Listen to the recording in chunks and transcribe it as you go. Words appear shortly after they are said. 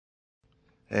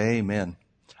Amen.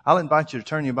 I'll invite you to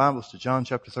turn your Bibles to John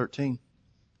chapter 13.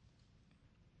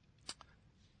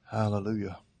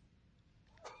 Hallelujah.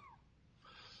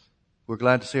 We're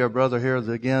glad to see our brother here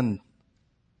again,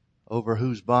 over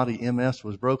whose body MS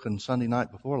was broken Sunday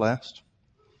night before last.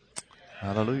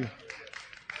 Hallelujah.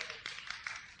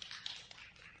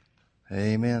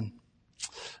 Amen.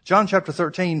 John chapter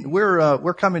 13.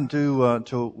 We're coming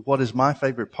to what is my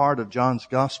favorite part of John's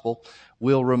gospel.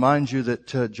 We'll remind you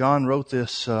that John wrote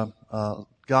this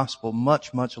gospel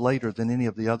much later than any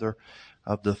of the other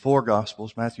of the four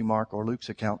gospels, Matthew, Mark, or Luke's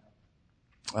account.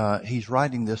 He's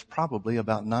writing this probably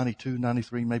about 92,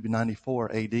 93, maybe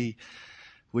 94 AD,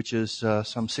 which is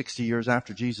some 60 years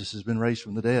after Jesus has been raised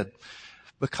from the dead.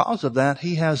 Because of that,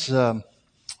 he has an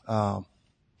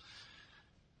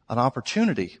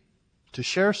opportunity to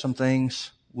share some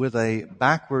things with a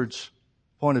backwards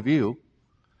point of view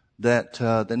that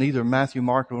neither Matthew,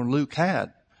 Mark, or Luke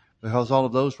had, because all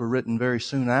of those were written very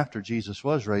soon after Jesus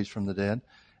was raised from the dead.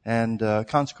 And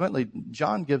consequently,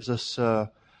 John gives us a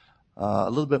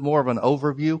little bit more of an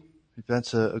overview, if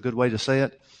that's a good way to say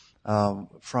it,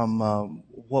 from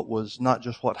what was not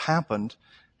just what happened.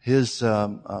 His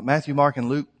Matthew, Mark, and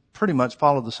Luke pretty much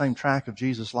follow the same track of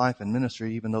Jesus' life and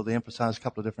ministry, even though they emphasize a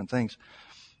couple of different things.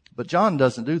 But John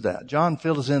doesn't do that. John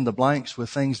fills in the blanks with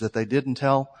things that they didn't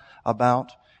tell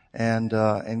about,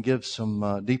 and gives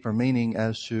some deeper meaning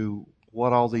as to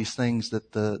what all these things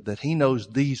that he knows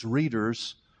these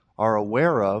readers are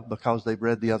aware of because they've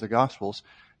read the other gospels,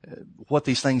 what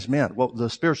these things meant, what the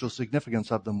spiritual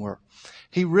significance of them were.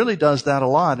 He really does that a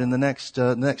lot in the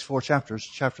next four chapters,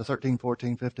 chapter 13,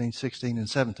 14, 15, 16, and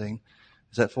 17.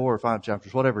 Is that 4 or 5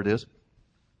 chapters? Whatever it is.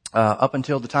 Up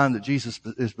until the time that Jesus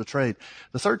is betrayed.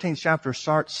 The 13th chapter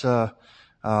starts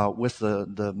with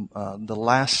the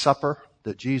Last Supper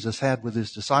that Jesus had with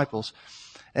his disciples,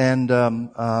 and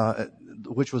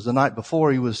which was the night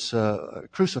before he was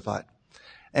crucified.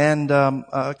 And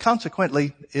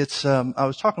consequently, it's I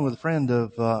was talking with a friend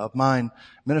of mine,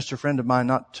 minister friend of mine,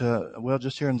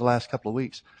 just here in the last couple of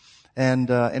weeks,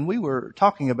 and we were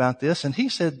talking about this, and he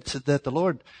said that the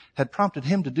Lord had prompted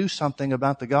him to do something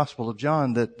about the Gospel of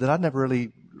John that I'd never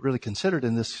really considered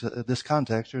in this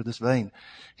context or this vein.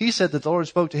 He said that the Lord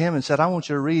spoke to him and said, "I want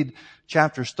you to read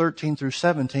chapters 13 through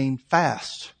 17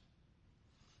 fast."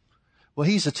 Well,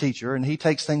 he's a teacher and he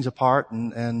takes things apart,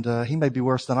 and he may be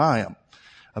worse than I am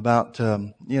about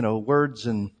words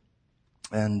and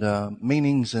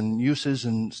meanings and uses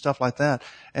and stuff like that.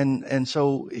 And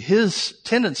so his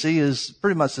tendency is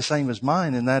pretty much the same as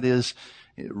mine, and that is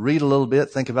read a little bit,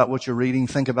 think about what you're reading,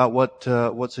 think about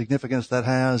what significance that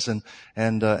has, and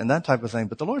that type of thing.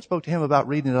 But the Lord spoke to him about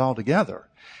reading it all together.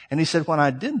 And he said, when I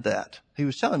did that, he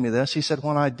was telling me this, he said,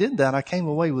 when I did that, I came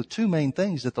away with two main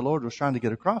things that the Lord was trying to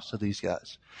get across to these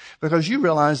guys. Because you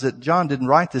realize that John didn't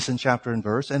write this in chapter and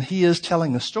verse, and he is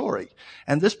telling a story.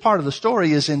 And this part of the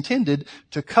story is intended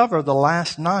to cover the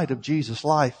last night of Jesus'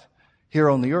 life here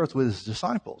on the earth with his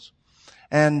disciples.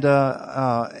 And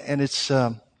it's,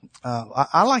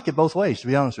 I like it both ways, to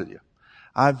be honest with you.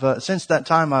 I've since that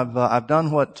time I've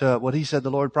done what he said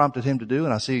the Lord prompted him to do,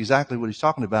 and I see exactly what he's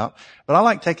talking about. But I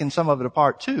like taking some of it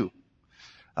apart too.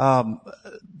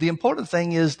 The important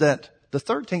thing is that the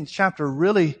 13th chapter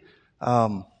really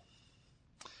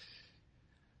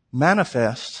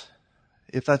manifests,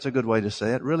 if that's a good way to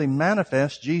say it, really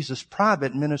manifests Jesus'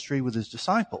 private ministry with his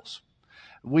disciples.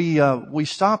 We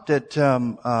stopped at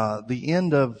the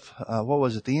end of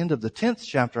the end of the 10th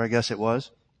chapter, I guess it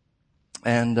was,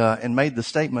 and made the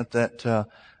statement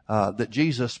that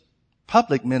Jesus'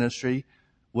 public ministry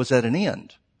was at an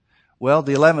end. Well,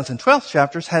 the 11th and 12th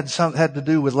chapters had to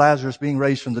do with Lazarus being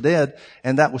raised from the dead,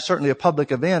 and that was certainly a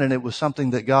public event, and it was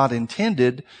something that God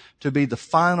intended to be the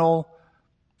final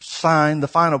sign, the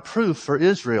final proof for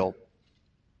Israel.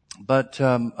 But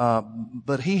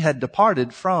he had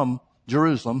departed from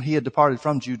Jerusalem. He had departed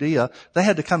from Judea. They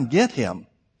had to come get him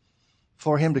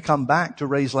for him to come back to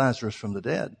raise Lazarus from the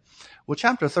dead. Well,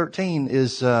 chapter 13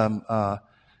 is the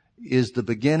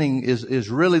beginning, is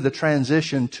really the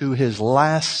transition to his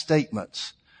last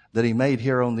statements that he made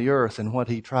here on the earth and what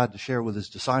he tried to share with his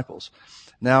disciples.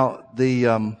 Now,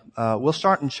 we'll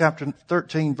start in chapter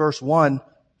 13, verse 1,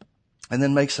 and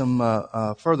then make some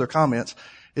further comments.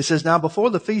 It says, "Now before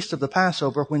the feast of the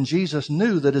Passover, when Jesus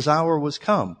knew that his hour was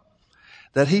come,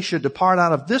 that he should depart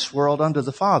out of this world unto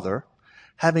the Father,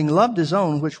 having loved his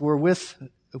own which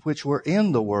were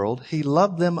in the world, he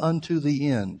loved them unto the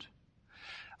end."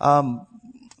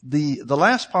 The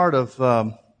last part of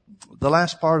the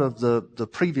last part of the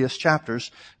previous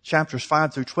chapters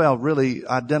 5 through 12, really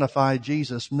identify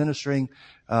Jesus ministering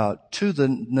to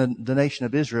the nation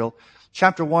of Israel.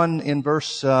 Chapter 1 in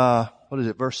verse,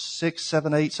 verse 6,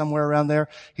 7, 8, somewhere around there,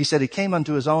 he said he came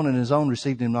unto his own and his own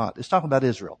received him not. It's talking about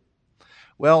Israel.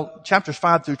 Well, chapters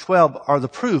 5 through 12 are the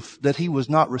proof that he was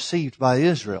not received by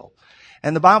Israel.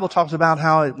 And the Bible talks about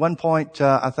how at one point,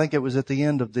 I think it was at the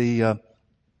end of the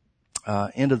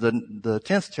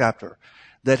 10th chapter,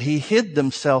 that he hid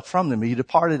himself from them. He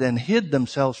departed and hid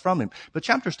themselves from him. But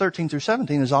chapters 13 through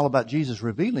 17 is all about Jesus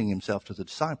revealing himself to the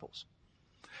disciples.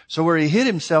 So where he hid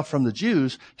himself from the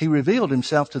Jews, he revealed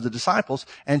himself to the disciples.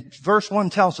 And verse 1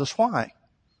 tells us why.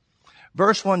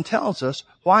 Verse 1 tells us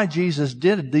why Jesus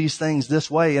did these things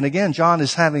this way. And again, John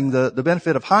is having the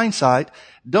benefit of hindsight.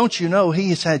 Don't you know he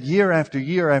has had year after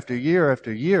year after year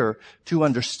after year to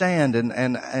understand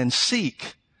and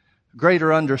seek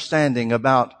greater understanding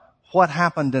about what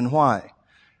happened and why.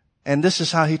 And this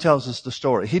is how he tells us the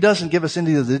story. He doesn't give us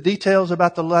any of the details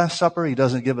about the Last Supper. He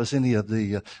doesn't give us any of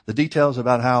the details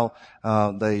about how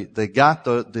they got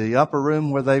the upper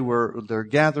room where they're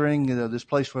gathering, this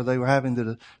place where they were having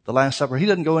the Last Supper. He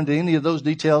doesn't go into any of those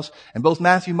details. And both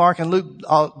Matthew, Mark, and Luke,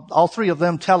 all three of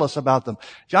them tell us about them.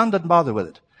 John doesn't bother with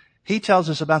it. He tells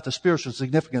us about the spiritual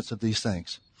significance of these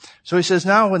things. So he says,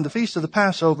 now when the feast of the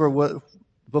Passover,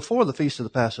 before the feast of the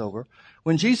Passover,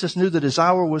 when Jesus knew that his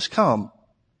hour was come,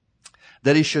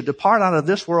 that he should depart out of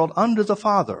this world unto the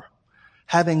Father.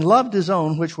 Having loved his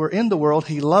own which were in the world,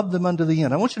 he loved them unto the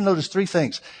end. I want you to notice three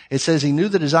things. It says he knew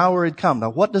that his hour had come.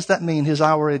 Now what does that mean, his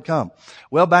hour had come?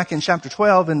 Well, back in chapter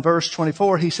 12 in verse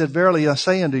 24, he said, verily I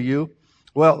say unto you,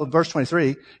 verse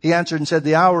 23, he answered and said,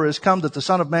 the hour is come that the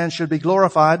Son of Man should be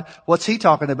glorified. What's he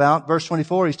talking about? Verse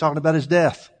 24, he's talking about his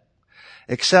death.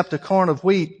 Except a corn of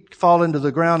wheat fall into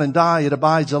the ground and die, it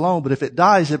abides alone. But if it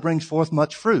dies, it brings forth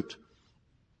much fruit.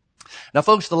 Now,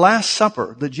 folks, the Last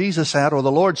Supper that Jesus had, or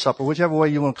the Lord's Supper, whichever way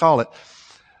you want to call it,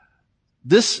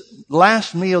 this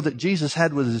last meal that Jesus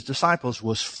had with his disciples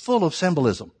was full of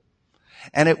symbolism.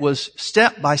 And it was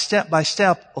step by step by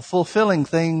step of fulfilling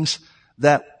things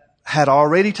that had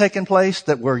already taken place,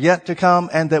 that were yet to come,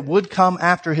 and that would come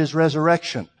after his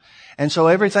resurrection. And so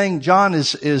everything, John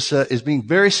is being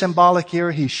very symbolic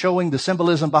here. He's showing the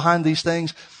symbolism behind these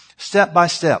things step by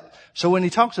step. So when he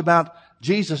talks about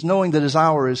Jesus knowing that his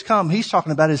hour is come, he's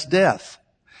talking about his death.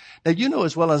 Now, you know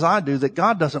as well as I do that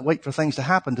God doesn't wait for things to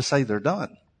happen to say they're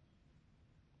done.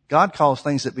 God calls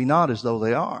things that be not as though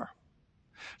they are.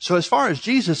 So as far as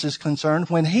Jesus is concerned,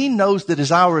 when he knows that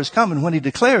his hour is come and when he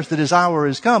declares that his hour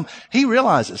is come, he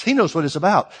realizes, he knows what it's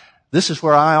about. This is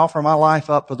where I offer my life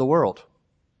up for the world.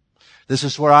 This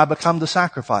is where I become the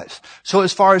sacrifice. So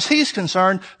as far as he's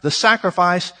concerned, the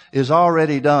sacrifice is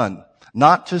already done.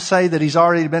 Not to say that he's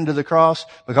already been to the cross,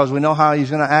 because we know how he's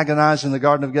going to agonize in the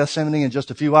Garden of Gethsemane in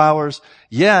just a few hours.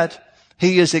 Yet,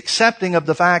 he is accepting of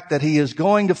the fact that he is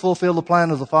going to fulfill the plan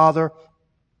of the Father.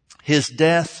 His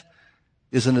death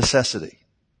is a necessity.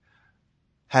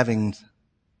 Having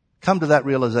come to that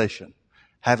realization,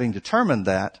 having determined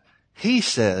that, he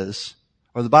says,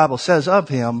 or the Bible says of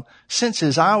him, since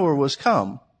his hour was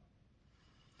come,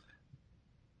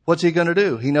 what's he going to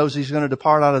do? He knows he's going to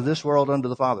depart out of this world unto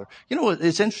the Father. You know,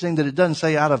 it's interesting that it doesn't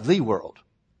say out of the world.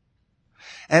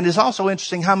 And it's also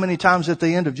interesting how many times at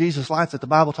the end of Jesus' life that the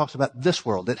Bible talks about this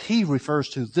world, that he refers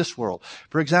to this world.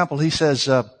 For example, he says,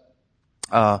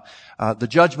 the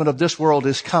judgment of this world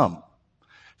is come.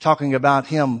 Talking about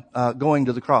him going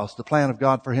to the cross, the plan of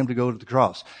God for him to go to the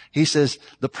cross. He says,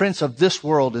 the prince of this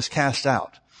world is cast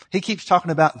out. He keeps talking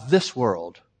about this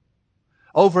world.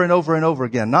 Over and over and over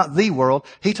again. Not the world.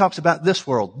 He talks about this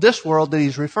world. This world that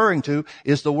he's referring to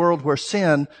is the world where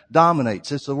sin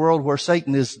dominates. It's the world where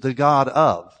Satan is the god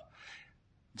of.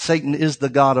 Satan is the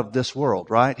god of this world,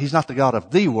 right? He's not the god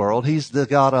of the world. He's the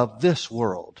god of this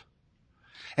world.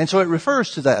 And so it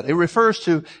refers to that. It refers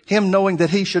to him knowing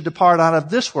that he should depart out of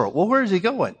this world. Well, where is he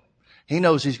going? He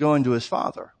knows he's going to his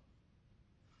Father.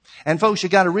 And folks, you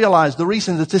got to realize the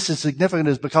reason that this is significant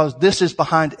is because this is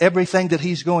behind everything that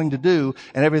he's going to do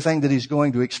and everything that he's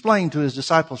going to explain to his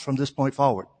disciples from this point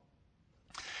forward.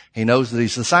 He knows that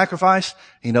he's the sacrifice.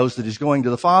 He knows that he's going to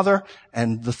the Father.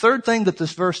 And the third thing that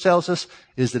this verse tells us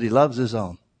is that he loves his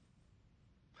own.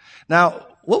 Now,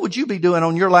 what would you be doing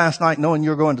on your last night knowing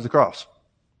you're going to the cross?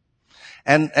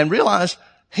 And realize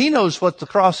he knows what the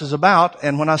cross is about.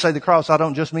 And when I say the cross, I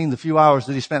don't just mean the few hours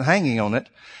that he spent hanging on it.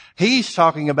 He's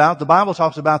talking about, the Bible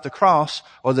talks about the cross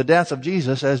or the death of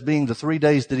Jesus as being the 3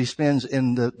 days that he spends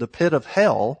in the pit of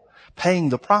hell, paying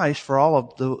the price for all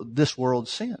of this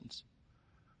world's sins.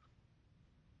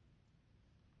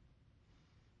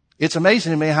 It's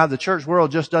amazing to me how the church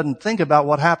world just doesn't think about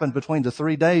what happened between the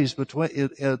 3 days, between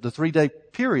the 3-day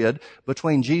period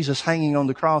between Jesus hanging on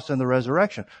the cross and the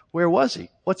resurrection. Where was he?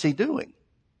 What's he doing?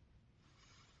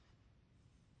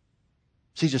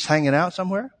 Is he just hanging out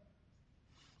somewhere?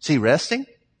 Is he resting?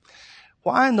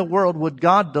 Why in the world would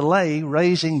God delay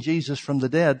raising Jesus from the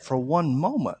dead for one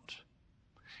moment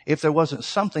if there wasn't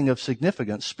something of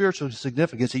significance, spiritual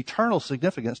significance, eternal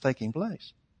significance taking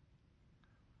place?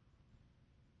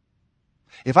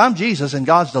 If I'm Jesus and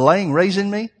God's delaying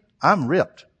raising me, I'm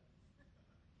ripped.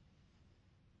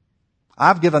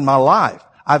 I've given my life.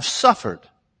 I've suffered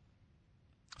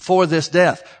for this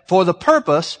death, for the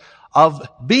purpose of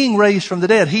being raised from the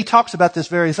dead. He talks about this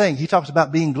very thing. He talks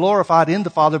about being glorified in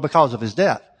the Father because of his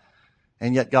death.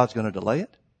 And yet God's going to delay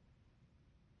it?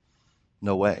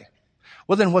 No way.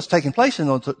 Well, then what's taking place in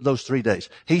those 3 days?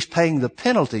 He's paying the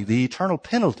penalty, the eternal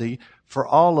penalty for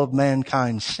all of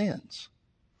mankind's sins.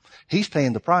 He's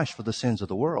paying the price for the sins of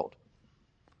the world.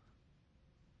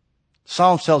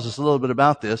 Psalms tells us a little bit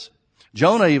about this.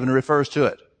 Jonah even refers to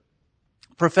it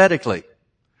prophetically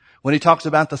when he talks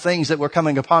about the things that were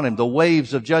coming upon him, the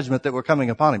waves of judgment that were coming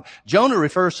upon him. Jonah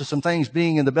refers to some things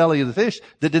being in the belly of the fish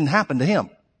that didn't happen to him.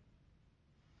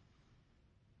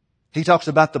 He talks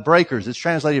about the breakers. It's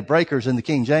translated breakers in the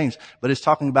King James, but it's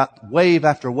talking about wave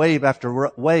after wave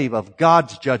after wave of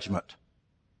God's judgment.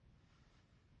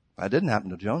 That didn't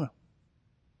happen to Jonah.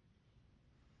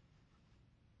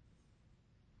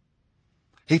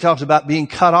 He talks about being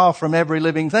cut off from every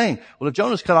living thing. Well, if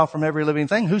Jonah's cut off from every living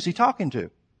thing, who's he talking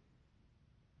to?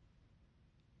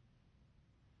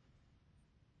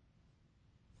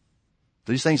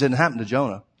 These things didn't happen to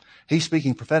Jonah. He's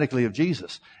speaking prophetically of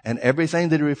Jesus. And everything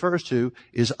that he refers to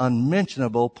is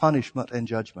unmentionable punishment and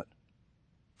judgment.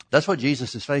 That's what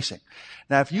Jesus is facing.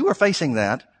 Now, if you are facing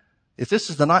that, if this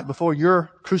is the night before you're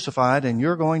crucified and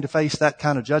you're going to face that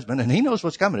kind of judgment, and he knows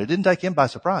what's coming. It didn't take him by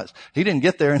surprise. He didn't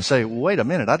get there and say, wait a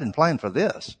minute, I didn't plan for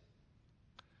this.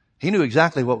 He knew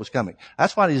exactly what was coming.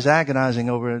 That's why he's agonizing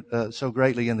over it so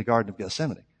greatly in the Garden of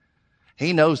Gethsemane.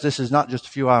 He knows this is not just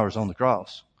a few hours on the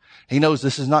cross. He knows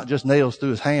this is not just nails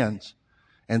through his hands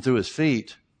and through his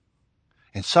feet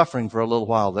and suffering for a little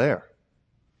while there.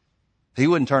 He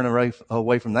wouldn't turn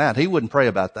away from that. He wouldn't pray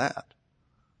about that.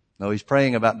 No, he's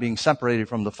praying about being separated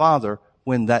from the Father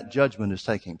when that judgment is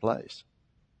taking place.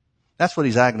 That's what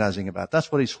he's agonizing about.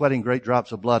 That's what he's sweating great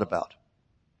drops of blood about.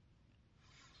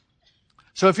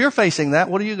 So if you're facing that,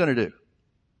 what are you going to do?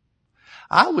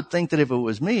 I would think that if it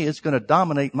was me, it's going to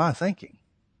dominate my thinking.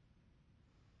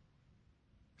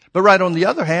 But right on the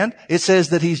other hand, it says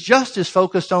that he's just as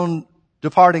focused on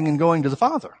departing and going to the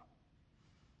Father.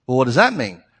 Well, what does that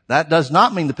mean? That does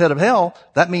not mean the pit of hell.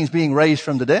 That means being raised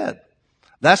from the dead.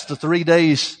 That's the 3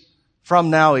 days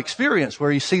from now experience where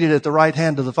he's seated at the right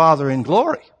hand of the Father in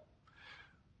glory.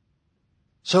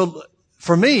 So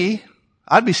for me,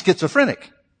 I'd be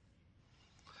schizophrenic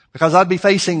because I'd be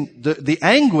facing the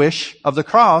anguish of the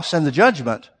cross and the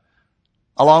judgment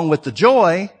along with the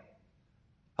joy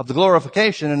of the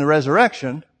glorification and the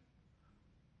resurrection,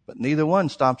 but neither one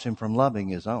stops him from loving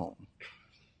his own.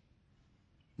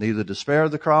 Neither the despair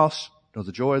of the cross nor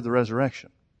the joy of the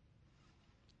resurrection.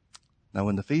 Now,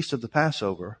 when the feast of the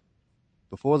Passover,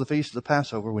 before the feast of the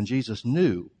Passover, when Jesus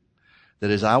knew that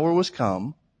his hour was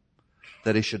come,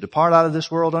 that he should depart out of this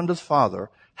world unto the Father,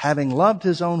 having loved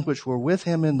his own which were with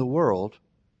him in the world,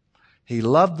 he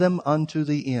loved them unto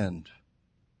the end.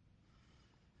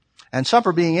 And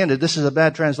supper being ended, this is a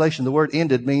bad translation. The word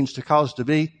ended means to cause to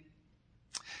be.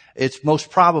 It's most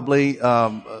probably,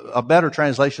 a better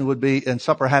translation would be in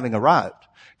supper having arrived.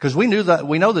 Because we know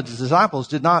that the disciples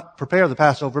did not prepare the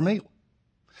Passover meal.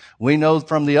 We know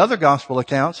from the other gospel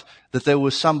accounts that there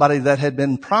was somebody that had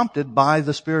been prompted by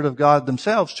the Spirit of God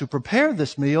themselves to prepare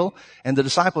this meal, and the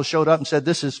disciples showed up and said,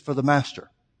 this is for the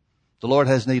Master. The Lord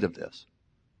has need of this.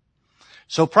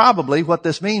 So probably what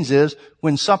this means is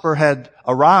when supper had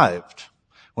arrived,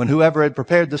 when whoever had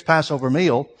prepared this Passover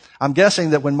meal, I'm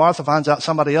guessing that when Martha finds out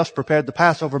somebody else prepared the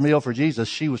Passover meal for Jesus,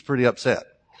 she was pretty upset.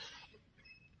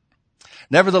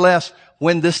 Nevertheless,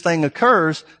 when this thing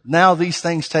occurs, now these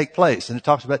things take place. And it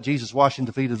talks about Jesus washing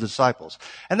the feet of the disciples.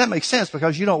 And that makes sense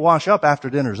because you don't wash up after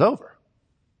dinner's over.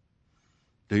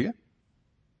 Do you?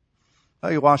 No,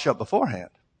 you wash up beforehand.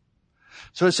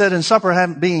 So it said in supper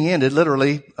being ended,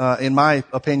 literally, in my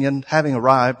opinion, having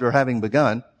arrived or having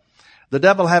begun, the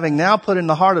devil having now put in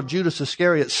the heart of Judas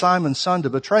Iscariot, Simon's son, to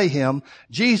betray him,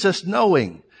 Jesus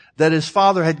knowing that his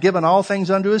Father had given all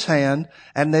things unto his hand,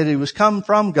 and that he was come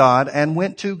from God and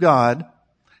went to God,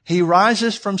 he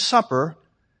rises from supper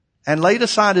and laid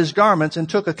aside his garments and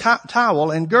took a towel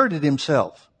and girded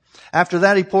himself. After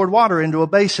that, he poured water into a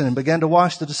basin and began to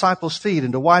wash the disciples' feet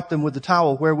and to wipe them with the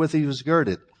towel wherewith he was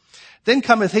girded. Then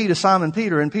cometh he to Simon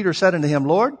Peter, and Peter said unto him,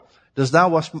 Lord, dost thou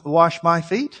wash my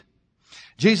feet?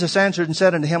 Jesus answered and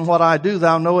said unto him, What I do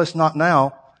thou knowest not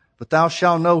now, but thou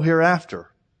shalt know hereafter.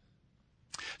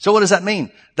 So what does that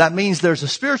mean? That means there's a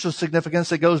spiritual significance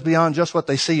that goes beyond just what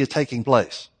they see is taking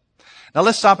place. Now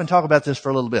let's stop and talk about this for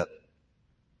a little bit.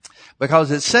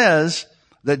 Because it says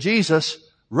that Jesus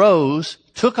rose,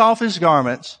 took off his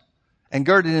garments, and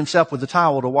girded himself with a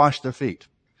towel to wash their feet.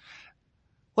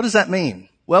 What does that mean?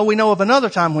 Well, we know of another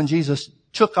time when Jesus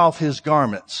took off his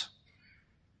garments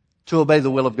to obey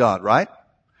the will of God, right?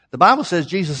 The Bible says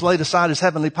Jesus laid aside his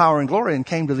heavenly power and glory and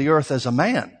came to the earth as a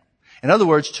man. In other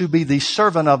words, to be the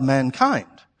servant of mankind.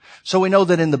 So we know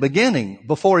that in the beginning,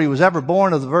 before he was ever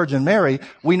born of the Virgin Mary,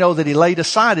 we know that he laid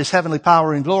aside his heavenly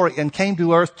power and glory and came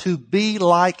to earth to be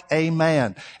like a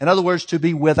man. In other words, to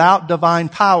be without divine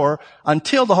power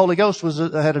until the Holy Ghost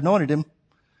had anointed him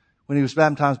when he was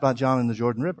baptized by John in the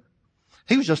Jordan River.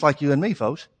 He was just like you and me,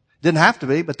 folks. Didn't have to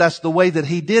be, but that's the way that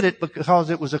he did it because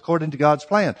it was according to God's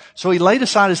plan. So he laid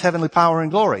aside his heavenly power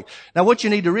and glory. Now what you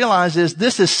need to realize is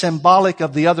this is symbolic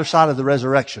of the other side of the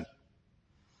resurrection.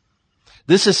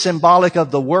 This is symbolic of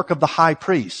the work of the high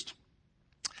priest.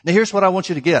 Now here's what I want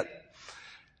you to get.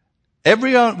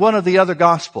 Every one of the other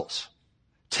gospels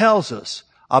tells us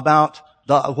about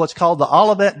what's called the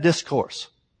Olivet Discourse.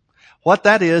 What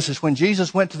that is when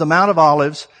Jesus went to the Mount of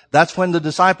Olives, that's when the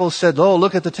disciples said, oh,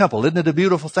 look at the temple. Isn't it a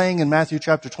beautiful thing? In Matthew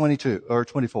chapter 22 or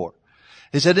 24.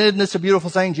 He said, isn't this a beautiful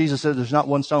thing? Jesus said, there's not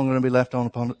one stone going to be left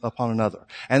upon another.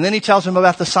 And then he tells them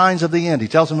about the signs of the end. He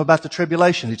tells them about the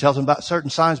tribulation. He tells them about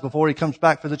certain signs before he comes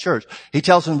back for the church. He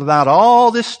tells them about all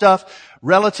this stuff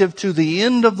relative to the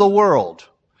end of the world.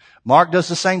 Mark does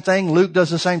the same thing. Luke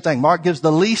does the same thing. Mark gives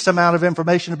the least amount of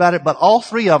information about it, but all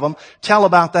three of them tell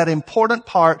about that important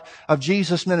part of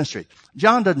Jesus' ministry.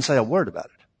 John doesn't say a word about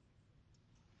it.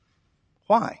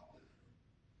 Why?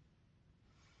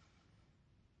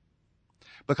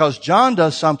 Because John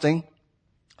does something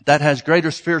that has greater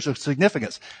spiritual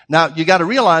significance. Now, you got to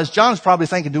realize John's probably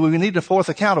thinking, do we need a fourth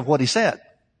account of what he said?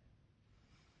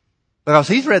 Because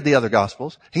he's read the other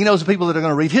Gospels. He knows the people that are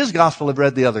going to read his Gospel have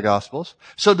read the other Gospels.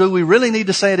 So do we really need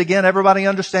to say it again? Everybody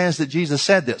understands that Jesus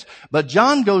said this. But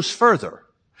John goes further.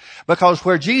 Because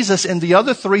where Jesus in the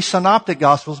other three synoptic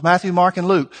Gospels, Matthew, Mark, and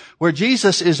Luke, where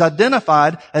Jesus is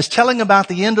identified as telling about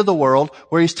the end of the world,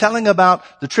 where he's telling about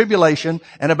the tribulation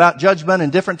and about judgment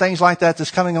and different things like that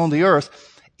that's coming on the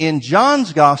earth, in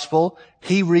John's Gospel,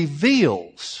 he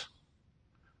reveals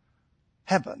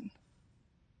heaven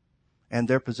and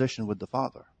their position with the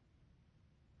Father.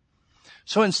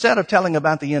 So instead of telling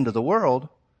about the end of the world,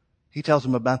 he tells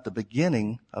them about the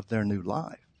beginning of their new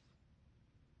life.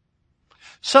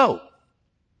 So,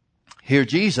 here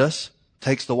Jesus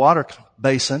takes the water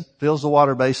basin, fills the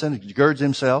water basin, girds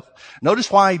himself.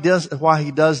 Notice why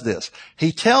he does this.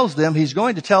 He tells them, he's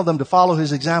going to tell them to follow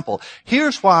his example.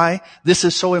 Here's why this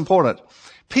is so important.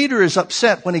 Peter is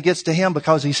upset when he gets to him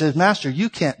because he says, Master, you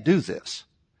can't do this.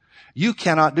 You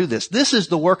cannot do this. This is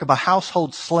the work of a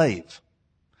household slave.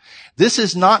 This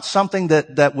is not something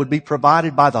that would be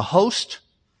provided by the host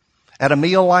at a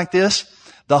meal like this.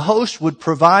 The host would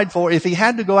provide for, if he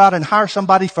had to go out and hire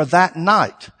somebody for that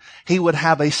night, he would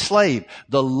have a slave,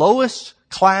 the lowest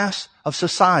class of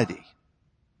society,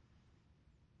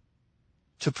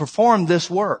 to perform this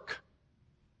work.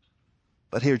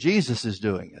 But here Jesus is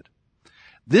doing it.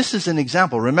 This is an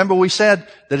example. Remember we said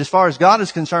that as far as God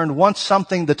is concerned, once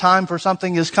the time for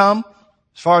something has come,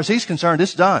 as far as he's concerned,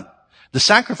 it's done. The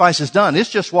sacrifice is done. It's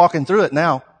just walking through it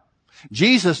now.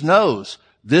 Jesus knows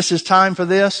this is time for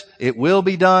this. It will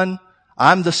be done.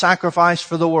 I'm the sacrifice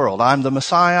for the world. I'm the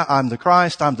Messiah. I'm the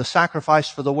Christ. I'm the sacrifice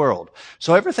for the world.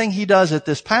 So everything he does at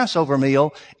this Passover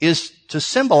meal is to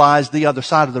symbolize the other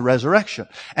side of the resurrection.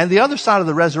 And the other side of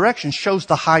the resurrection shows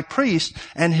the high priest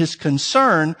and his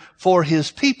concern for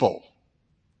his people.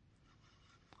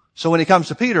 So when he comes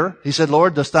to Peter, he said,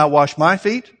 Lord, dost thou wash my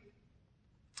feet?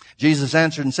 Jesus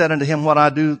answered and said unto him, What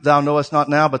I do thou knowest not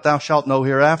now, but thou shalt know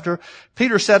hereafter.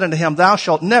 Peter said unto him, Thou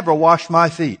shalt never wash my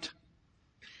feet.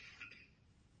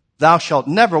 Thou shalt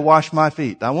never wash my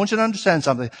feet. Now, I want you to understand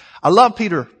something. I love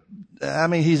Peter. I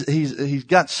mean, he's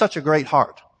got such a great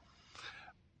heart.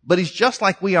 But he's just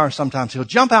like we are sometimes. He'll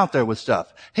jump out there with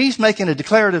stuff. He's making a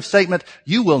declarative statement,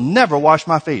 you will never wash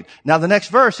my feet. Now, the next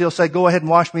verse, he'll say, go ahead and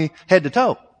wash me head to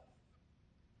toe.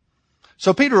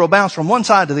 So Peter will bounce from one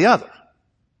side to the other.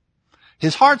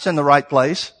 His heart's in the right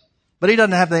place, but he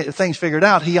doesn't have the things figured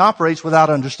out. He operates without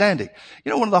understanding.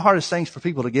 You know, one of the hardest things for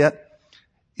people to get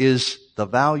is the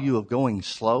value of going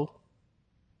slow.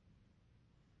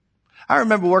 I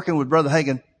remember working with Brother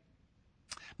Hagin.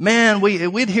 Man,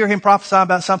 we'd hear him prophesy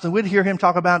about something. We'd hear him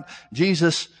talk about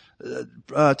Jesus,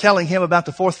 telling him about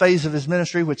the fourth phase of his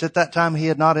ministry, which at that time he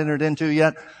had not entered into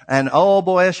yet. And oh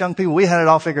boy, as young people, we had it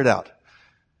all figured out.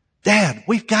 Dad,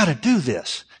 we've got to do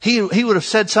this. He would have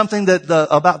said something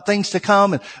about things to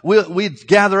come, and we'd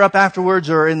gather up afterwards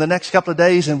or in the next couple of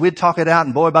days, and we'd talk it out.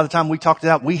 And boy, by the time we talked it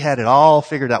out, we had it all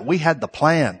figured out. We had the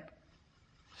plan.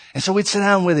 And so we'd sit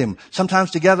down with him,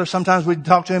 sometimes together, sometimes we'd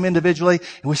talk to him individually,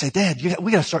 and we'd say, Dad, we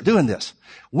got to start doing this.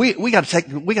 We got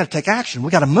to take action.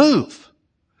 We got to move.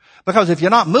 Because if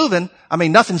you're not moving,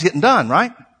 nothing's getting done,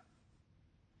 right?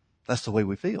 That's the way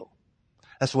we feel.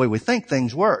 That's the way we think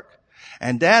things work.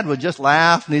 And Dad would just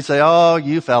laugh and he'd say, oh,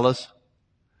 you fellas,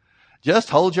 just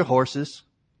hold your horses.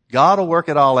 God will work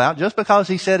it all out. Just because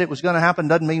he said it was going to happen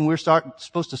doesn't mean we're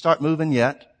supposed to start moving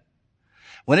yet.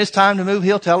 When it's time to move,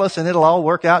 he'll tell us and it'll all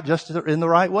work out just in the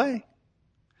right way.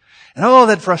 And oh,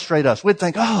 that'd frustrate us. We'd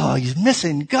think, oh, he's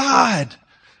missing God.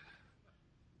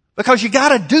 Because you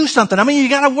gotta do something. You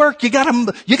gotta work. You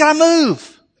gotta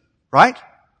move. Right?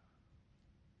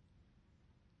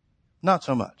 Not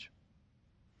so much.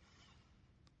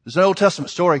 There's an Old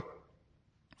Testament story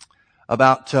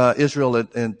about Israel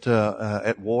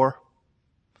at war.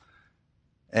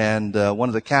 And one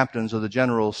of the captains of the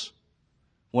generals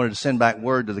wanted to send back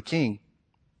word to the king.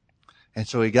 And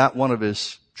so he got one of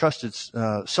his trusted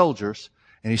soldiers,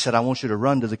 and he said, I want you to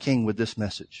run to the king with this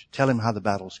message. Tell him how the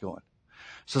battle's going.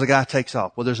 So the guy takes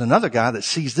off. Well, there's another guy that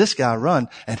sees this guy run,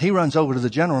 and he runs over to the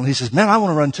general, and he says, man, I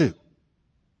want to run too.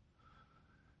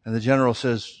 And the general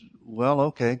says, well,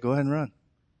 okay, go ahead and run.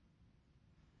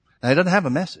 Now, he doesn't have a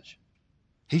message.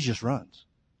 He just runs.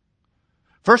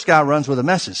 First guy runs with a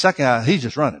message. Second guy, he's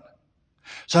just running.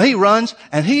 So he runs,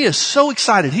 and he is so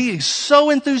excited. He is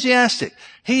so enthusiastic.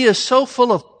 He is so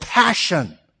full of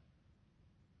passion.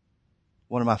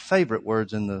 One of my favorite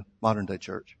words in the modern day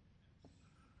church.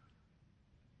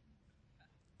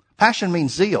 Passion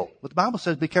means zeal. But the Bible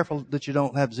says be careful that you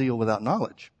don't have zeal without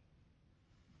knowledge.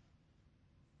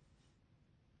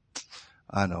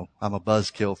 I know, I'm a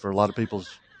buzzkill for a lot of people's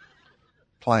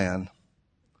plan.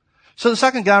 So the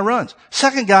second guy runs.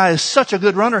 Second guy is such a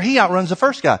good runner, he outruns the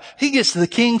first guy. He gets to the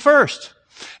king first.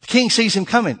 The king sees him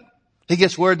coming. He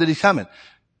gets word that he's coming.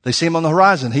 They see him on the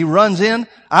horizon. He runs in,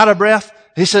 out of breath.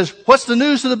 He says, what's the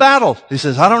news of the battle? He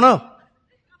says, I don't know.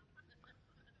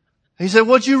 He said,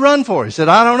 what'd you run for? He said,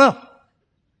 I don't know.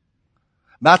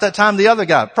 About that time, the other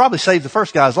guy probably saved the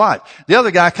first guy's life. The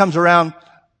other guy comes around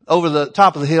over the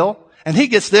top of the hill, and he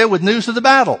gets there with news of the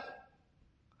battle.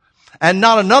 And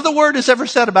not another word is ever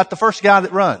said about the first guy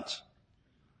that runs.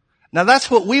 Now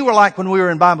that's what we were like when we were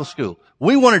in Bible school.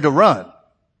 We wanted to run.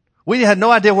 We had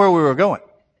no idea where we were going.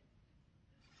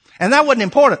 And that wasn't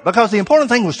important, because the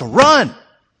important thing was to run.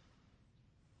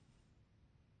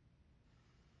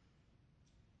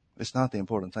 It's not the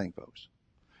important thing, folks.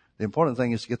 The important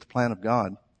thing is to get the plan of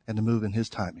God and to move in his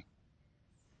timing.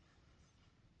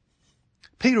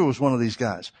 Peter was one of these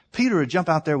guys. Peter would jump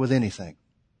out there with anything.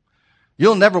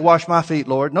 You'll never wash my feet,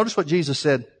 Lord. Notice what Jesus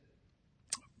said.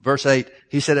 Verse 8,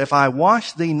 he said, if I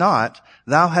wash thee not,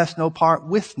 thou hast no part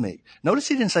with me. Notice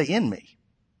he didn't say in me.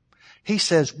 He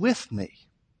says with me.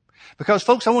 Because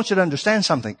folks, I want you to understand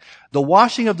something. The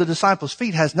washing of the disciples'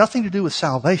 feet has nothing to do with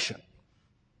salvation.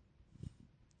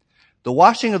 The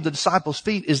washing of the disciples'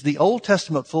 feet is the Old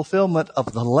Testament fulfillment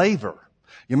of the laver.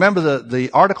 You remember the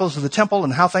articles of the temple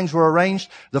and how things were arranged?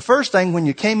 The first thing when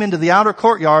you came into the outer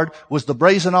courtyard was the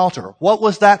brazen altar. What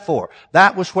was that for?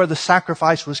 That was where the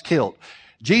sacrifice was killed.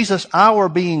 Jesus, our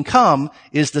being come,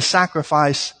 is the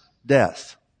sacrifice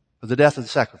death, or the death of the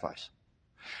sacrifice.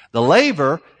 The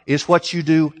laver is what you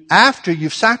do after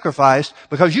you've sacrificed,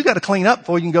 because you got to clean up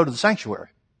before you can go to the sanctuary.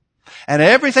 And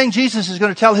everything Jesus is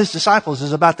going to tell his disciples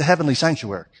is about the heavenly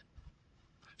sanctuary.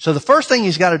 So the first thing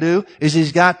he's got to do is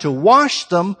he's got to wash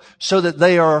them so that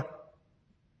they are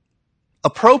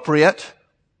appropriate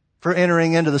for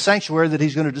entering into the sanctuary that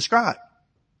he's going to describe.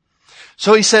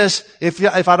 So he says,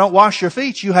 if I don't wash your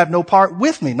feet, you have no part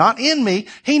with me, not in me.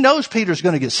 He knows Peter's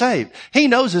going to get saved. He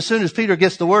knows as soon as Peter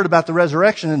gets the word about the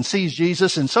resurrection and sees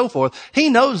Jesus and so forth, he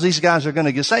knows these guys are going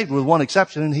to get saved, with one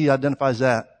exception, and he identifies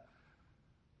that.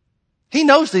 He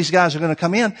knows these guys are going to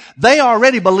come in. They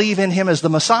already believe in him as the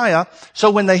Messiah. So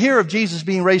when they hear of Jesus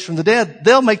being raised from the dead,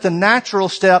 they'll make the natural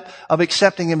step of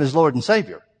accepting him as Lord and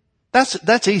Savior.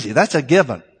 That's easy. That's a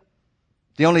given.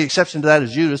 The only exception to that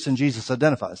is Judas, and Jesus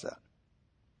identifies that.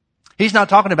 He's not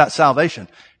talking about salvation.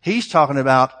 He's talking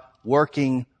about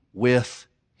working with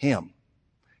him.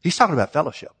 He's talking about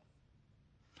fellowship.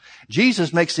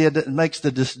 Jesus makes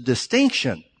the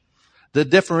distinction the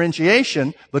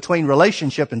differentiation between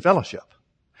relationship and fellowship.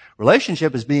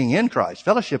 Relationship is being in Christ.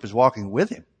 Fellowship is walking with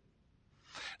Him.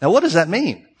 Now, what does that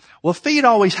mean? Well, feet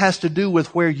always has to do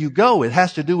with where you go. It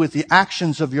has to do with the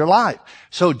actions of your life.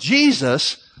 So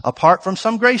Jesus, apart from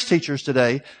some grace teachers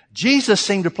today, Jesus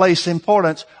seemed to place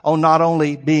importance on not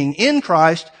only being in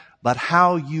Christ, but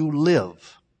how you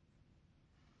live.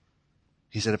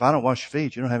 He said, if I don't wash your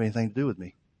feet, you don't have anything to do with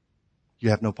me. You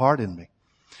have no part in me.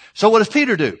 So what does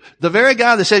Peter do? The very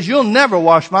guy that says, you'll never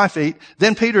wash my feet,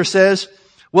 then Peter says,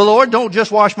 well, Lord, don't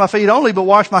just wash my feet only, but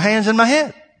wash my hands and my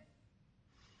head.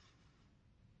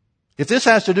 If this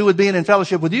has to do with being in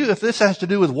fellowship with you, if this has to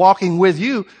do with walking with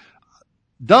you,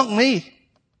 dunk me.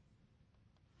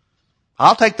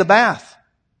 I'll take the bath.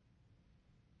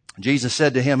 Jesus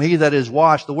said to him, he that is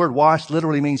washed, the word washed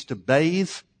literally means to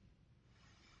bathe.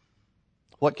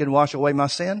 What can wash away my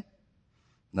sin?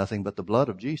 Nothing but the blood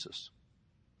of Jesus.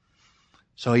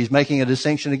 So he's making a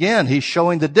distinction again. He's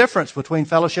showing the difference between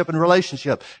fellowship and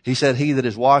relationship. He said, he that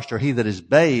is washed or he that is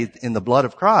bathed in the blood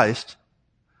of Christ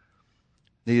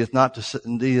needeth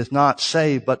not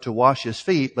save but to wash his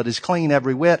feet, but is clean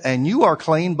every whit. And you are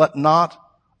clean, but not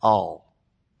all.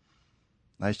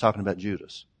 Now he's talking about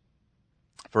Judas.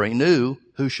 For he knew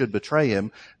who should betray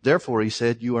him. Therefore he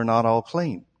said, you are not all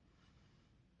clean.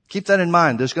 Keep that in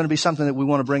mind. There's going to be something that we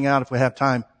want to bring out if we have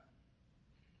time.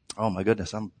 Oh my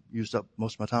goodness, I'm used up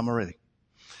most of my time already.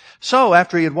 So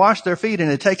after he had washed their feet and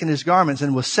had taken his garments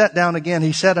and was set down again,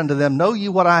 he said unto them, know ye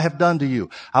what I have done to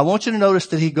you? I want you to notice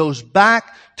that he goes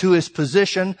back to his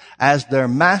position as their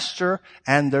master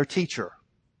and their teacher.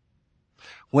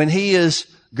 When he is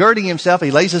girding himself, he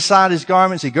lays aside his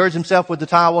garments, he girds himself with the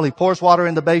towel, he pours water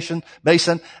in the basin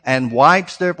and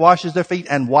washes their feet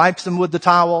and wipes them with the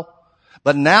towel.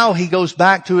 But now he goes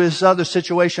back to his other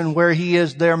situation where he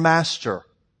is their master.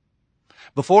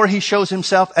 Before he shows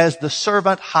himself as the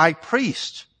servant high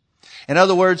priest. In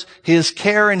other words, his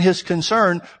care and his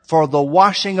concern for the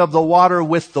washing of the water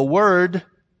with the word,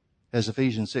 as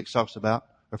Ephesians 6 talks about,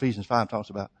 or Ephesians 5 talks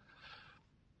about,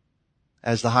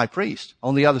 as the high priest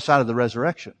on the other side of the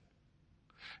resurrection.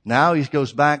 Now he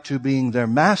goes back to being their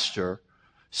master,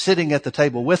 sitting at the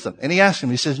table with them. And he asks him,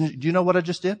 he says, do you know what I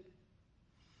just did?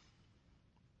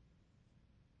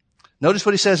 Notice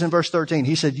what he says in verse 13.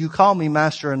 He said, you call me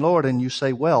master and Lord, and you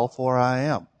say, well, for I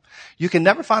am. You can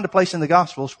never find a place in the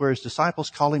Gospels where his disciples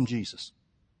call him Jesus.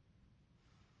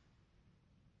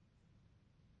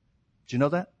 Do you know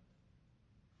that?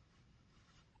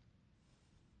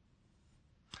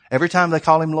 Every time they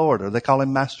call him Lord or they call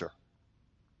him master.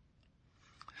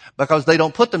 Because they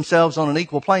don't put themselves on an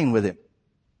equal plane with him.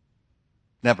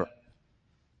 Never.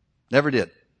 Never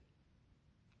did.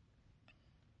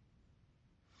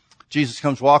 Jesus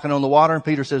comes walking on the water and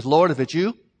Peter says, Lord, if it's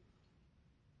you,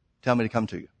 tell me to come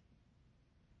to you.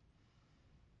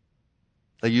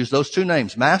 They use those two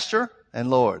names, Master and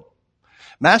Lord.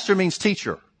 Master means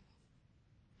teacher.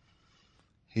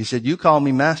 He said, you call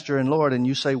me Master and Lord, and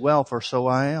you say, well, for so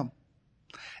I am.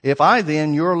 If I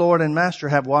then, your Lord and Master,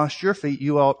 have washed your feet,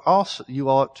 you also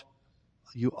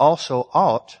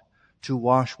ought to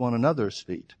wash one another's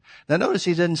feet. Now notice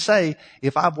he didn't say,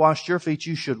 if I've washed your feet,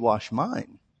 you should wash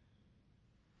mine.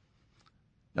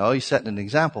 No, he's setting an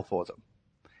example for them.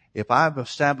 If I've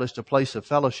established a place of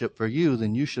fellowship for you,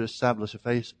 then you should establish a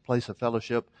place of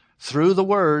fellowship through the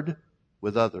Word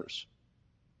with others.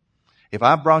 If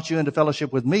I've brought you into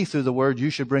fellowship with me through the Word, you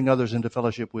should bring others into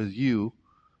fellowship with you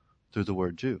through the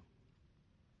Word too.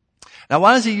 Now,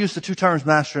 why does he use the two terms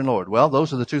Master and Lord? Well,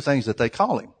 those are the two things that they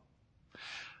call him.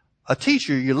 A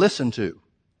teacher you listen to.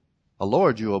 A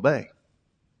Lord you obey.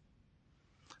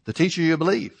 The teacher you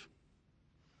believe.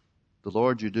 The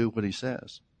Lord, you do what he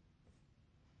says.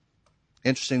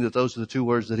 Interesting that those are the two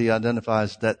words that he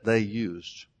identifies that they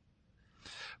used.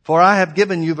 For I have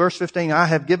given you, verse 15, I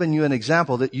have given you an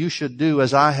example that you should do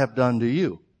as I have done to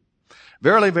you.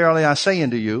 Verily, verily, I say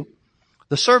unto you,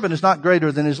 the servant is not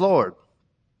greater than his Lord.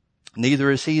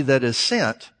 Neither is he that is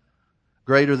sent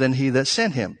greater than he that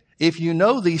sent him. If you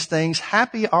know these things,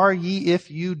 happy are ye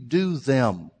if you do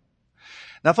them.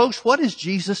 Now, folks, what is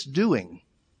Jesus doing?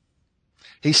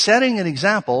 He's setting an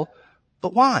example,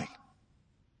 but why?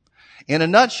 In a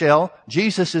nutshell,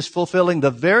 Jesus is fulfilling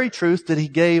the very truth that he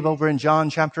gave over in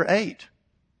John chapter 8.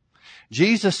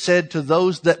 Jesus said to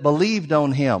those that believed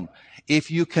on him, if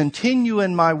you continue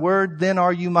in my word, then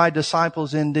are you my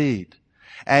disciples indeed.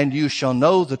 And you shall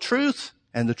know the truth,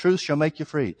 and the truth shall make you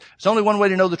free. There's only one way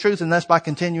to know the truth, and that's by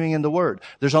continuing in the word.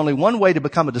 There's only one way to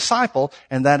become a disciple,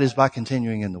 and that is by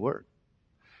continuing in the word.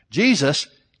 Jesus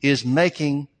is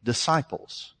making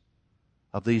disciples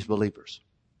of these believers.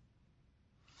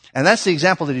 And that's the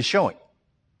example that he's showing.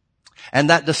 And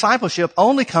that discipleship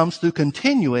only comes through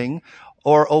continuing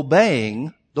or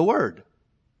obeying the Word.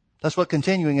 That's what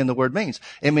continuing in the Word means.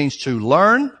 It means to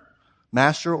learn,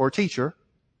 master or teacher,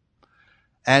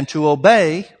 and to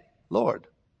obey Lord.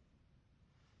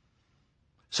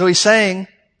 So he's saying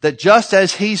that just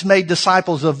as he's made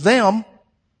disciples of them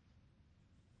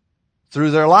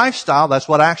through their lifestyle, that's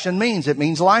what action means. It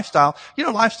means lifestyle. You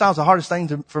know, lifestyle is the hardest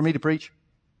thing for me to preach.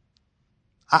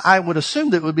 I would assume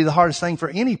that it would be the hardest thing for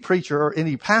any preacher or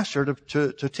any pastor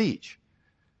to teach.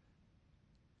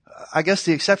 I guess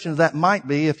the exception to that might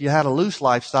be if you had a loose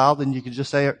lifestyle, then you could just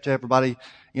say to everybody,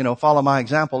 you know, follow my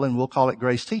example, and we'll call it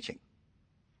grace teaching.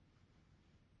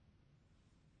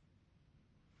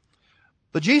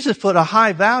 But Jesus put a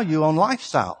high value on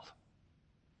lifestyle.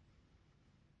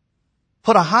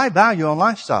 Put a high value on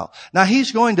lifestyle. Now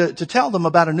he's going to tell them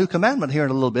about a new commandment here in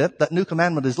a little bit. That new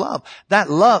commandment is love. That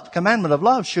commandment of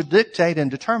love should dictate and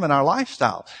determine our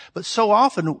lifestyle. But so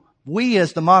often we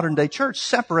as the modern day church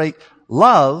separate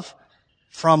love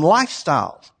from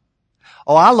lifestyle.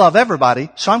 Oh, I love everybody,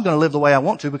 so I'm going to live the way I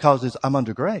want to because I'm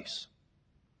under grace.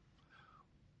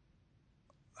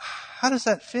 How does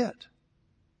that fit?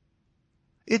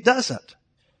 It doesn't.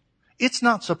 It's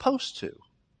not supposed to.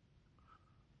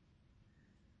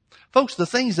 Folks, the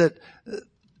things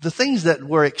that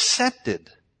were accepted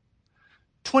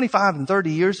 25 and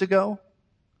 30 years ago,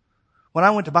 when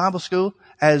I went to Bible school,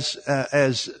 as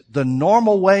the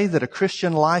normal way that a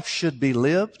Christian life should be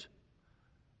lived,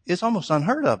 is almost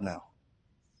unheard of now.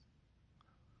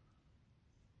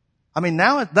 I mean,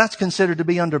 now that's considered to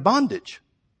be under bondage.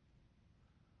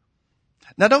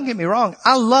 Now don't get me wrong,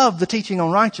 I love the teaching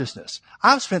on righteousness.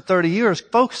 I've spent 30 years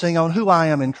focusing on who I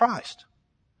am in Christ.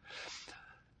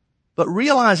 But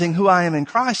realizing who I am in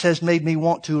Christ has made me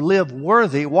want to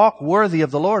walk worthy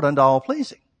of the Lord unto all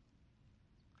pleasing.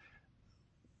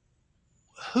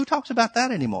 Who talks about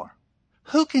that anymore?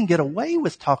 Who can get away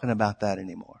with talking about that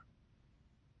anymore?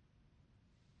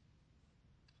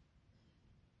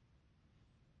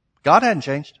 God hadn't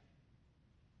changed.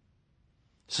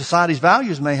 Society's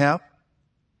values may have.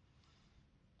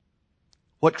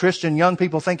 What Christian young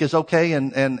people think is okay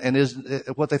and is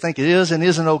what they think it is and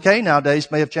isn't okay nowadays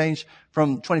may have changed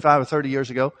from 25 or 30 years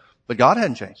ago, but God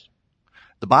hadn't changed.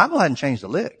 The Bible hadn't changed a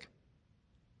lick.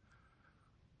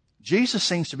 Jesus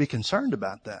seems to be concerned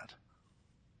about that.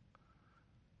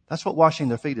 That's what washing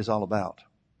their feet is all about.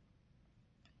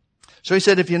 So he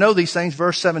said, if you know these things,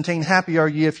 verse 17, happy are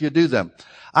ye if you do them.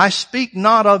 I speak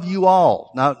not of you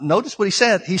all. Now notice what he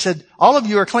said. He said, all of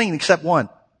you are clean except one.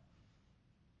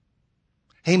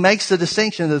 He makes the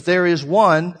distinction that there is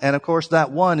one, and of course that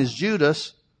one is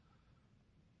Judas.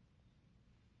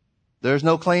 There's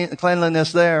no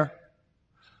cleanliness there.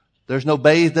 There's no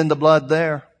bathed in the blood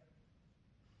there.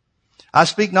 I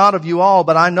speak not of you all,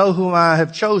 but I know whom I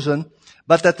have chosen,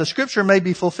 but that the scripture may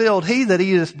be fulfilled. He that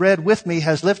eateth bread with me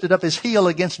has lifted up his heel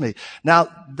against me. Now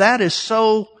that is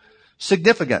so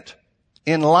significant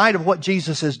in light of what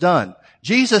Jesus has done.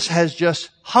 Jesus has just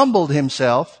humbled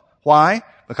himself. Why?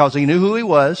 Because he knew who he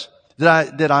was.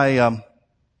 I'm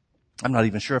not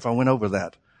even sure if I went over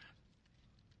that.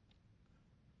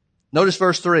 Notice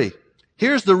verse 3.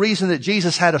 Here's the reason that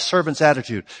Jesus had a servant's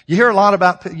attitude. You hear a lot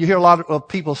of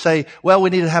people say, well, we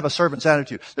need to have a servant's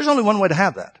attitude. There's only one way to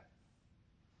have that.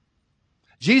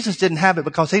 Jesus didn't have it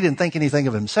because he didn't think anything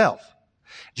of himself.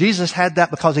 Jesus had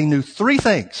that because he knew three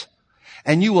things.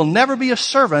 And you will never be a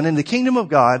servant in the kingdom of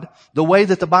God the way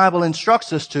that the Bible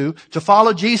instructs us to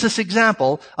follow Jesus'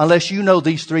 example unless you know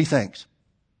these three things.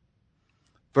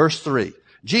 Verse 3.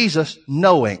 Jesus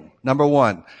knowing, number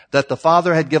one, that the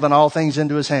Father had given all things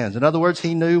into his hands. In other words,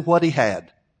 he knew what he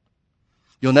had.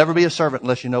 You'll never be a servant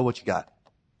unless you know what you got.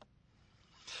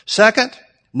 Second,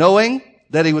 knowing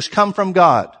that he was come from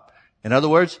God. In other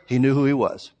words, he knew who he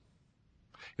was.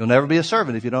 You'll never be a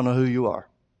servant if you don't know who you are.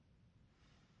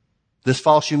 This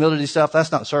false humility stuff,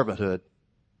 that's not servanthood.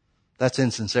 That's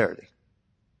insincerity.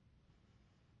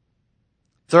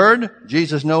 Third,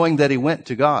 Jesus knowing that he went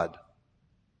to God.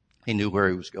 He knew where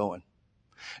he was going.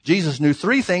 Jesus knew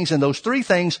three things, and those three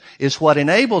things is what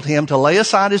enabled him to lay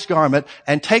aside his garment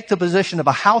and take the position of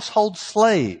a household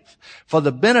slave for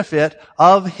the benefit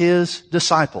of his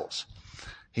disciples.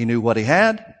 He knew what he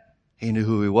had, he knew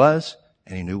who he was,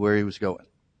 and he knew where he was going.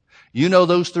 You know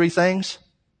those three things?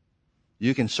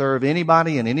 You can serve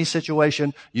anybody in any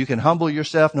situation. You can humble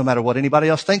yourself no matter what anybody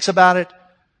else thinks about it.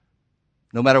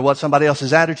 No matter what somebody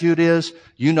else's attitude is.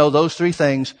 You know those three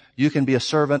things. You can be a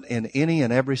servant in any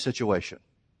and every situation.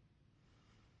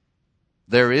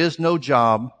 There is no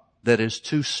job that is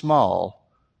too small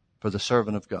for the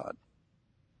servant of God.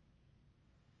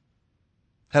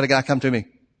 Had a guy come to me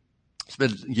It's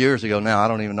been years ago now. I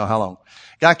don't even know how long.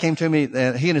 Guy came to me,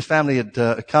 and he and his family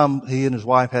had come. He and his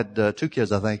wife had 2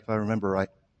 kids, I think, if I remember right.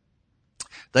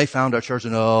 They found our church,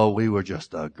 and we were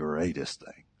just the greatest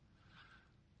thing.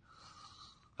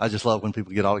 I just love when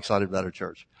people get all excited about our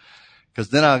church. Because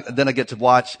then I get to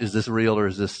watch, is this real or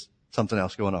is this something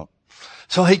else going on?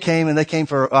 So he came, and they came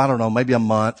for, I don't know, maybe a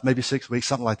month, maybe 6 weeks,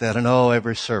 something like that. And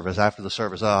every service, after the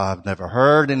service, I've never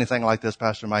heard anything like this,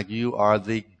 Pastor Mike. You are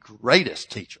the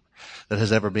greatest teacher that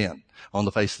has ever been on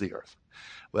the face of the earth.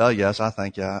 Well, yes, I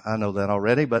thank you. I know that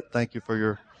already, but thank you for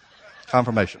your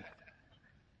confirmation.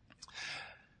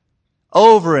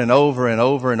 Over and over and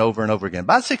over and over and over again.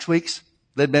 About 6 weeks,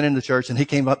 they'd been in the church, and he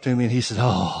came up to me and he said,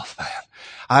 "Oh, man,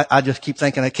 I just keep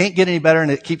thinking it can't get any better,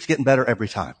 and it keeps getting better every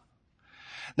time."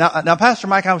 Now, Pastor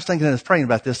Mike, I was thinking and praying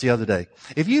about this the other day.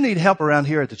 If you need help around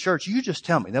here at the church, you just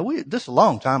tell me. Now, this is a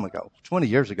long time ago, 20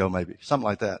 years ago maybe, something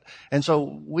like that. And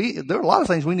so there are a lot of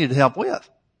things we needed help with.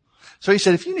 So he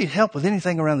said, if you need help with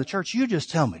anything around the church, you just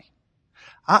tell me.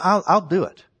 I'll do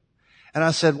it. And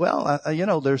I said, well,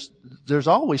 there's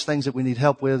always things that we need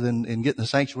help with in getting the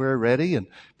sanctuary ready and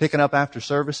picking up after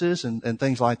services and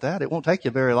things like that. It won't take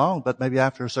you very long, but maybe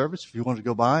after a service, if you want to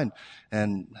go by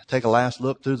and take a last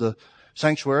look through the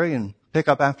sanctuary and pick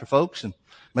up after folks and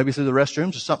maybe through the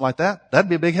restrooms or something like that, that'd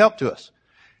be a big help to us.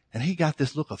 And he got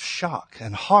this look of shock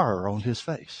and horror on his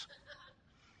face.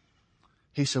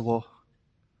 He said, well,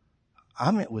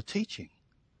 I meant with teaching.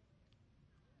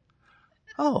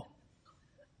 Oh.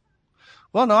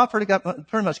 Well, no, I pretty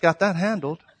much got that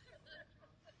handled.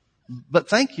 But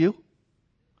thank you.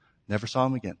 Never saw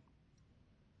him again.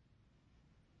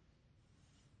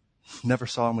 Never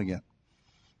saw him again.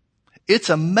 It's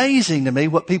amazing to me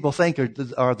what people think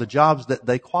are the jobs that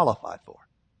they qualify for.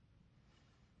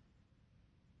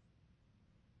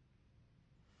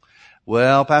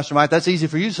 Well, Pastor Mike, that's easy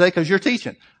for you to say because you're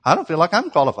teaching. I don't feel like I'm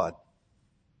qualified.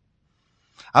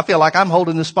 I feel like I'm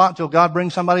holding the spot until God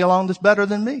brings somebody along that's better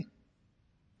than me.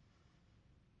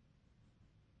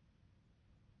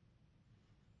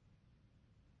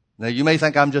 Now, you may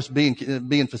think I'm just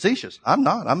being facetious. I'm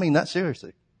not. I mean that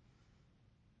seriously.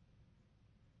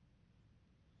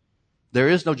 There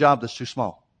is no job that's too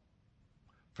small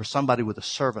for somebody with a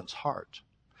servant's heart.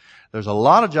 There's a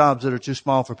lot of jobs that are too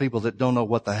small for people that don't know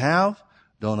what they have,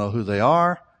 don't know who they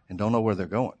are, and don't know where they're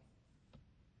going.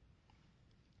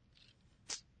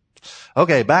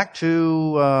 Okay, back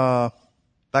to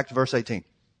verse 18.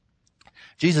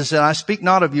 Jesus said, I speak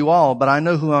not of you all, but I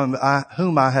know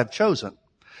whom I have chosen.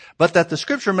 But that the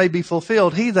scripture may be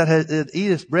fulfilled, he that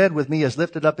eateth bread with me has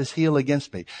lifted up his heel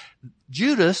against me.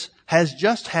 Judas has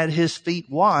just had his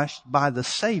feet washed by the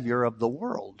Savior of the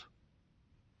world.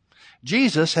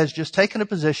 Jesus has just taken a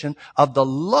position of the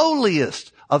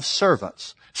lowliest of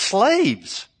servants,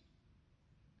 slaves,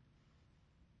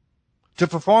 to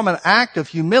perform an act of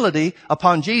humility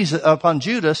upon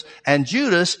Judas, and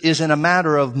Judas is in a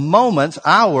matter of moments,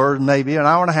 hours, maybe an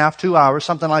hour and a half, 2 hours,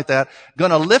 something like that,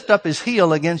 going to lift up his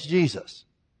heel against Jesus.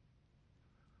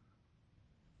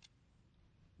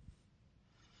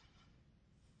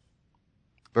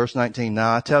 Verse 19,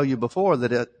 now I tell you before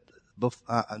that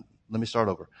let me start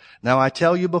over. Now I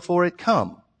tell you before it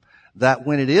come, that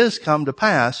when it is come to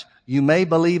pass, you may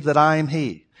believe that I am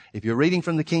he. If you're reading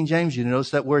from the King James, you notice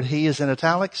that word he is in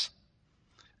italics.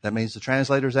 That means the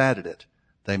translators added it.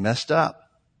 They messed up.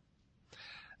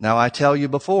 Now I tell you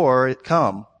before it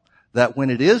come, that when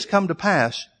it is come to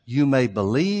pass, you may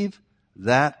believe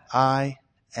that I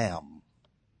am.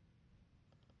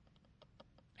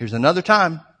 Here's another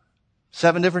time,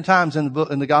 7 different times in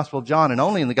the Gospel of John, and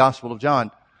only in the Gospel of John,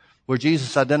 where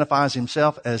Jesus identifies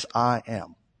himself as I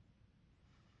am.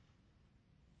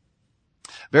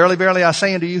 Verily, verily, I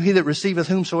say unto you, he that receiveth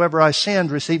whomsoever I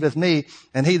send receiveth me,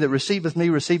 and he that receiveth me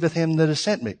receiveth him that has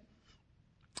sent me.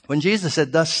 When Jesus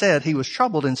had thus said, he was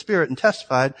troubled in spirit and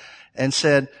testified and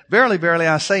said, Verily, verily,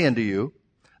 I say unto you,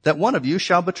 that one of you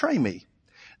shall betray me.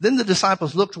 Then the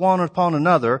disciples looked one upon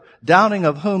another, doubting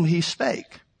of whom he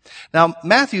spake. Now,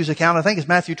 Matthew's account, I think it's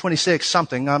Matthew 26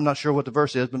 something, I'm not sure what the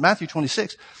verse is, but Matthew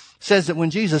 26 says that when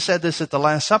Jesus said this at the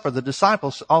Last Supper, the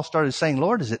disciples all started saying,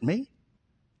 Lord, is it me?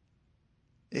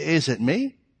 Is it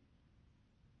me?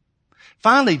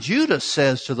 Finally, Judas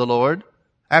says to the Lord,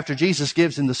 after Jesus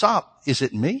gives him the sop, is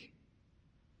it me?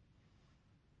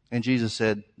 And Jesus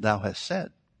said, thou hast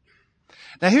said.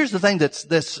 Now here's the thing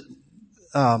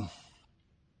I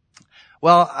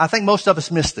think most of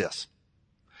us miss this.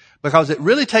 Because it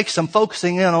really takes some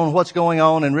focusing in on what's going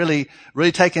on and really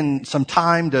taking some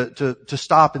time to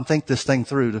stop and think this thing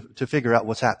through to figure out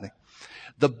what's happening.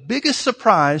 The biggest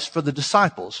surprise for the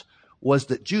disciples was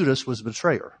that Judas was a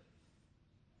betrayer.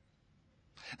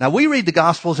 Now we read the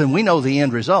Gospels and we know the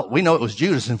end result. We know it was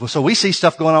Judas. And so we see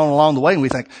stuff going on along the way and we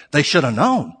think, they should have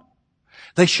known.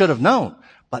 They should have known.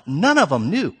 But none of them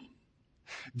knew.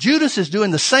 Judas is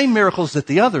doing the same miracles that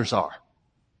the others are.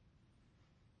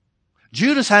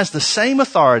 Judas has the same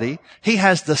authority. He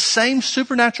has the same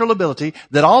supernatural ability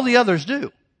that all the others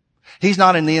do. He's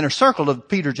not in the inner circle of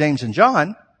Peter, James, and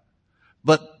John,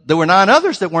 but there were 9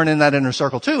 others that weren't in that inner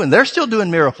circle too, and they're still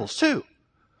doing miracles too.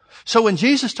 So when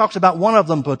Jesus talks about one of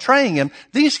them betraying him,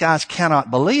 these guys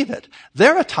cannot believe it.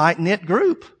 They're a tight-knit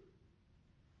group.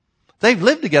 They've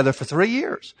lived together for 3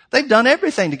 years. They've done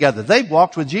everything together. They've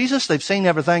walked with Jesus. They've seen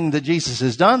everything that Jesus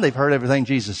has done. They've heard everything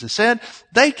Jesus has said.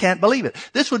 They can't believe it.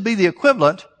 This would be the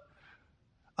equivalent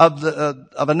of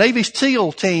a Navy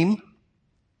SEAL team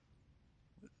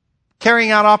carrying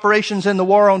out operations in the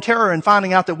war on terror and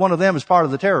finding out that one of them is part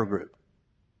of the terror group.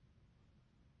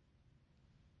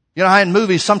 You know how in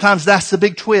movies sometimes that's the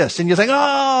big twist, and you think,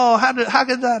 oh, how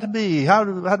could that be? How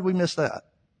did we miss that?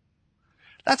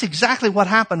 That's exactly what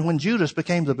happened when Judas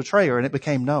became the betrayer and it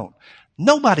became known.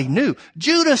 Nobody knew.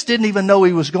 Judas didn't even know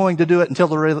he was going to do it until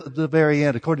the very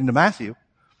end, according to Matthew.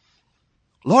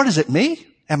 Lord, is it me?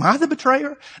 Am I the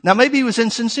betrayer? Now maybe he was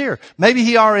insincere. Maybe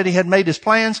he already had made his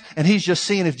plans and he's just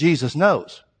seeing if Jesus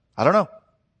knows. I don't know.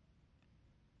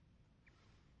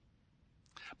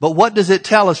 But what does it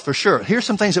tell us for sure? Here's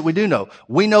some things that we do know.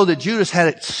 We know that Judas had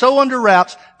it so under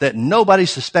wraps that nobody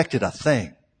suspected a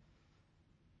thing.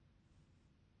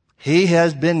 He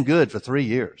has been good for 3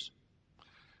 years.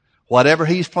 Whatever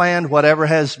he's planned, whatever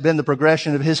has been the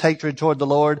progression of his hatred toward the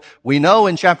Lord, we know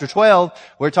in chapter 12,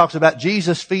 where it talks about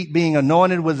Jesus' feet being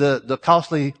anointed with the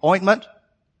costly ointment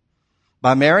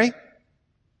by Mary.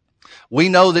 We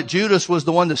know that Judas was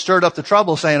the one that stirred up the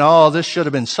trouble, saying, oh, this should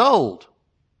have been sold.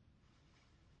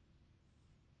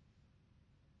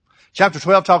 Chapter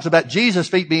 12 talks about Jesus'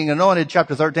 feet being anointed.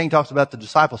 Chapter 13 talks about the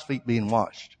disciples' feet being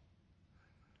washed.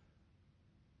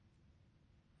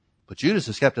 But Judas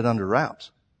has kept it under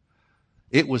wraps.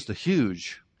 It was the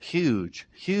huge, huge,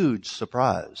 huge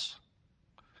surprise.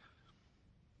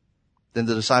 Then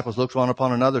the disciples looked one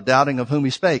upon another, doubting of whom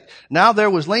he spake. Now there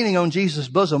was leaning on Jesus'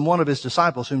 bosom one of his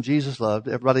disciples whom Jesus loved.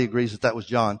 Everybody agrees that was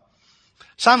John.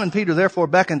 Simon Peter therefore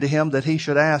beckoned to him that he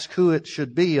should ask who it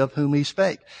should be of whom he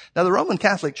spake. Now the Roman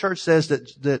Catholic Church says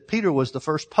that Peter was the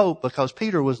first pope because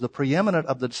Peter was the preeminent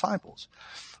of the disciples.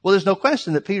 Well, there's no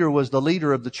question that Peter was the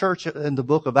leader of the church in the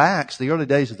book of Acts, the early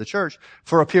days of the church,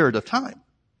 for a period of time.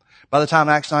 By the time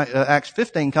Acts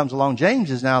 15 comes along,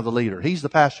 James is now the leader. He's the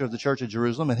pastor of the church of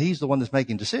Jerusalem, and he's the one that's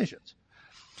making decisions.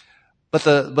 But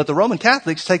the Roman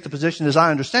Catholics take the position, as I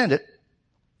understand it,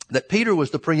 that Peter was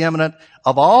the preeminent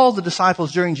of all the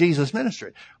disciples during Jesus'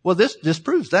 ministry. Well, this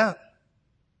disproves that.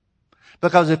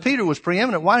 Because if Peter was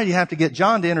preeminent, why did you have to get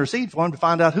John to intercede for him to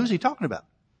find out who's he talking about?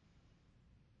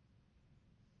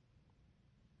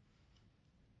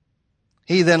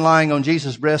 He then, lying on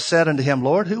Jesus' breast, said unto him,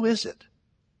 Lord, who is it?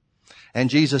 And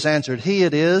Jesus answered, He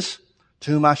it is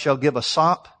to whom I shall give a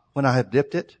sop when I have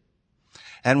dipped it.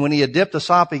 And when he had dipped the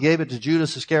sop, he gave it to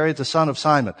Judas Iscariot, the son of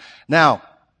Simon. Now,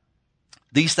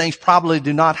 these things probably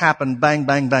do not happen bang,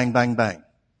 bang, bang, bang, bang.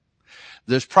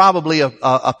 There's probably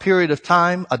a period of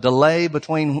time, a delay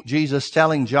between Jesus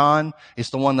telling John,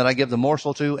 it's the one that I give the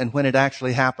morsel to, and when it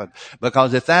actually happened.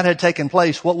 Because if that had taken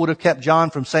place, what would have kept John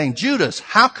from saying, Judas,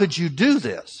 how could you do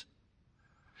this?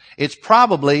 It's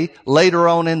probably later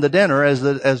on in the dinner as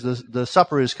the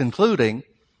supper is concluding.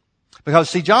 Because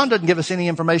see, John doesn't give us any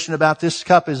information about this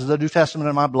cup is the New Testament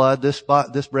of my blood, this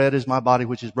bread is my body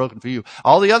which is broken for you.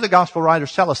 All the other gospel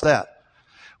writers tell us that.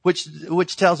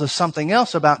 Which tells us something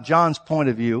else about John's point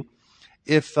of view.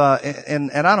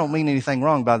 And I don't mean anything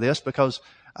wrong by this because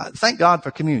thank God for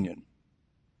communion.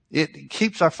 It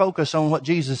keeps our focus on what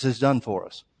Jesus has done for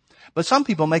us. But some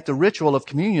people make the ritual of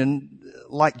communion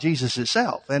like Jesus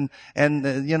itself. And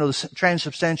the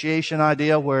transubstantiation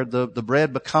idea where the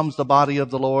bread becomes the body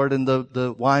of the Lord and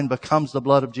the wine becomes the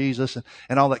blood of Jesus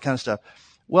and all that kind of stuff.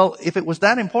 Well, if it was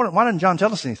that important, why didn't John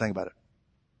tell us anything about it?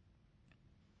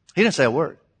 He didn't say a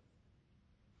word.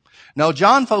 No,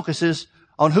 John focuses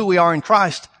on who we are in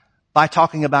Christ by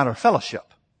talking about our fellowship.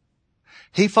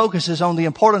 He focuses on the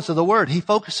importance of the Word. He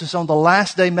focuses on the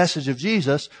last day message of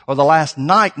Jesus, or the last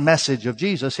night message of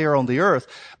Jesus here on the earth,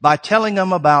 by telling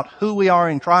them about who we are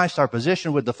in Christ, our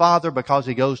position with the Father because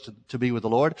He goes to be with the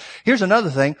Lord. Here's another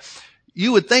thing.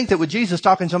 You would think that with Jesus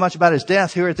talking so much about His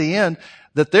death here at the end,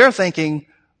 that they're thinking,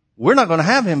 we're not going to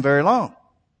have Him very long.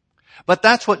 But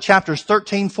that's what chapters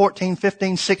 13, 14,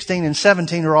 15, 16, and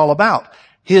 17 are all about.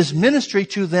 His ministry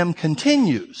to them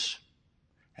continues.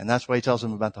 And that's why He tells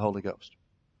them about the Holy Ghost.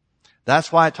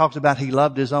 That's why it talks about he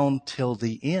loved his own till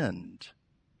the end.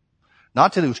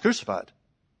 Not till he was crucified.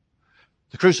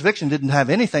 The crucifixion didn't have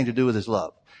anything to do with his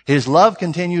love. His love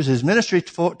continues. His ministry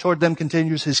toward them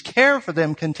continues. His care for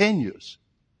them continues.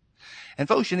 And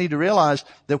folks, you need to realize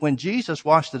that when Jesus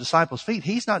washed the disciples' feet,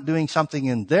 he's not doing something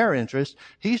in their interest.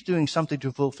 He's doing something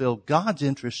to fulfill God's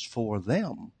interest for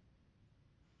them.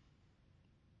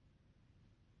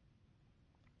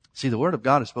 See, the Word of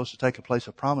God is supposed to take a place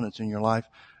of prominence in your life,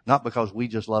 not because we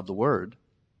just love the Word.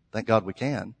 Thank God we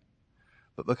can.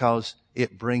 But because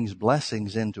it brings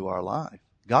blessings into our life.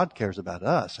 God cares about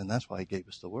us, and that's why he gave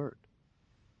us the Word.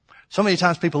 So many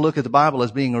times people look at the Bible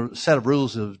as being a set of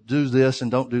rules of do this and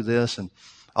don't do this and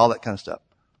all that kind of stuff.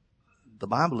 The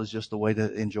Bible is just the way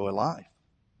to enjoy life.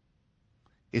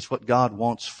 It's what God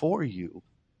wants for you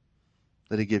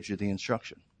that he gives you the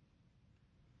instruction.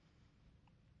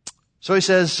 So he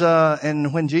says,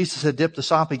 and when Jesus had dipped the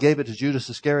sop, he gave it to Judas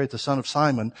Iscariot, the son of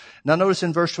Simon. Now notice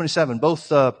in verse 27,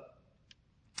 both,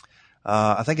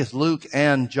 I think it's Luke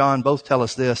and John both tell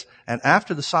us this. And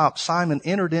after the sop, Simon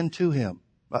entered into him.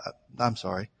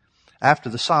 After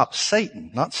the sop,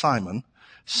 Satan, not Simon,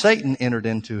 Satan entered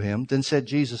into him. Then said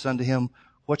Jesus unto him,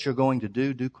 what you're going to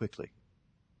do, do quickly.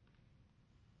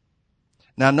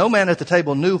 Now no man at the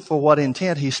table knew for what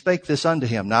intent he spake this unto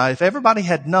him. Now if everybody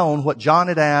had known what John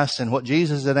had asked and what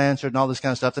Jesus had answered and all this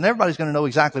kind of stuff, then everybody's going to know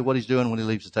exactly what he's doing when he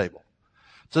leaves the table.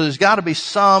 So there's got to be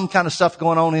some kind of stuff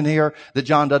going on in here that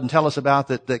John doesn't tell us about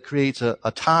that creates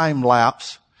a time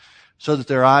lapse so that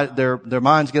their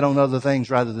minds get on other things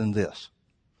rather than this.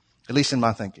 At least in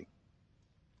my thinking.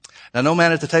 Now no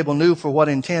man at the table knew for what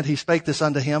intent he spake this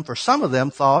unto him, for some of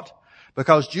them thought,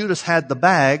 because Judas had the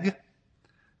bag,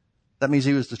 that means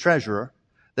he was the treasurer,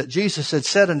 that Jesus had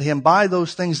said unto him, buy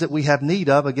those things that we have need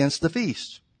of against the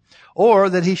feast, or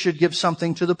that he should give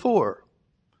something to the poor.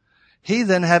 He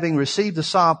then, having received the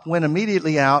sop, went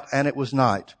immediately out, and it was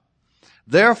night.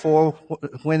 Therefore,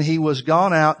 when he was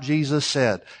gone out, Jesus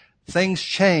said, things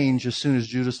change as soon as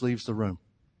Judas leaves the room.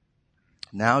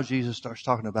 Now Jesus starts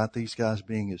talking about these guys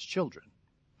being his children.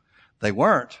 They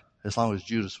weren't as long as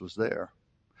Judas was there.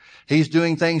 He's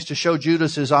doing things to show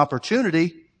Judas his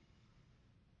opportunity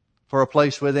for a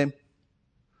place with him.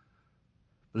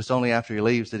 But it's only after he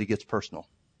leaves that he gets personal.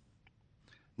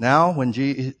 Now, when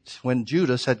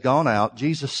Judas had gone out,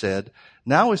 Jesus said,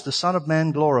 now is the Son of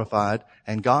Man glorified,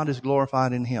 and God is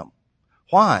glorified in him.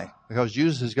 Why? Because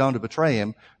Judas has gone to betray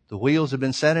him. The wheels have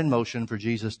been set in motion for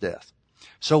Jesus' death.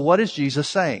 So what is Jesus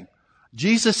saying?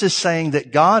 Jesus is saying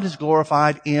that God is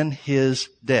glorified in his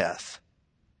death.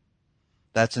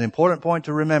 That's an important point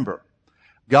to remember.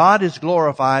 God is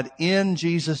glorified in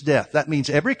Jesus' death. That means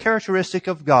every characteristic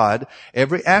of God,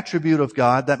 every attribute of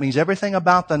God, that means everything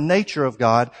about the nature of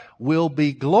God will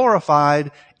be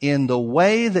glorified in the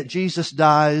way that Jesus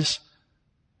dies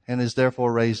and is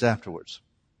therefore raised afterwards.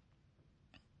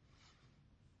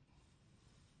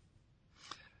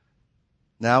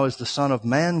 Now is the Son of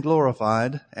Man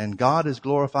glorified, and God is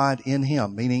glorified in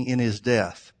him, meaning in his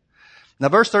death. Now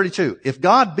verse 32, if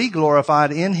God be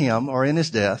glorified in him or in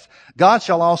his death, God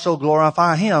shall also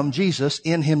glorify him, Jesus,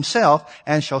 in himself,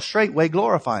 and shall straightway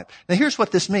glorify him. Now here's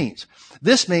what this means.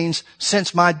 This means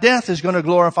since my death is going to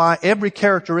glorify every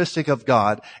characteristic of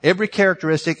God, every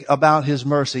characteristic about his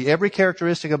mercy, every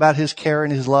characteristic about his care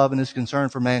and his love and his concern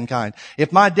for mankind.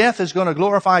 If my death is going to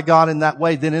glorify God in that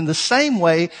way, then in the same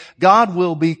way, God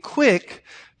will be quick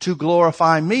to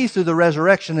glorify me through the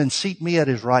resurrection and seat me at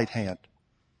his right hand.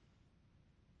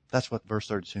 That's what verse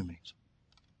 32 means.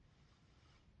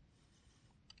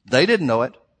 They didn't know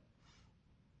it,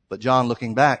 but John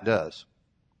looking back does.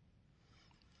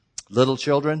 Little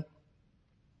children,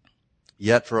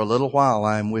 yet for a little while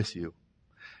I am with you.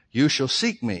 You shall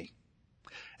seek me.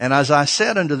 And as I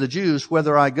said unto the Jews,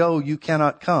 whither I go, you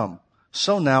cannot come.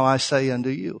 So now I say unto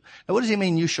you. Now what does he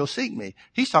mean, you shall seek me?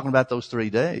 He's talking about those 3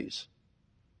 days.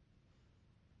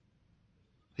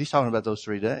 He's talking about those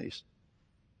 3 days.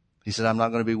 He said, I'm not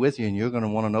going to be with you, and you're going to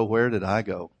want to know where did I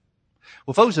go.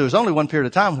 Well, folks, there was only one period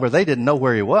of time where they didn't know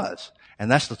where he was, and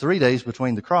that's the 3 days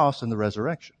between the cross and the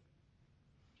resurrection.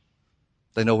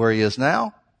 They know where he is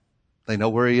now. They know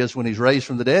where he is when he's raised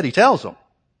from the dead. He tells them.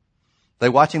 They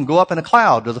watch him go up in a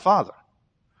cloud to the Father.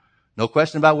 No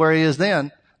question about where he is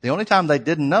then. The only time they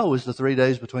didn't know is the 3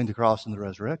 days between the cross and the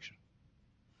resurrection.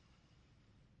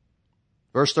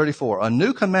 Verse 34, a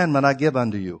new commandment I give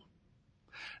unto you,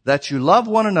 that you love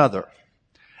one another,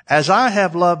 as I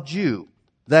have loved you,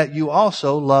 that you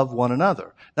also love one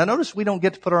another. Now notice we don't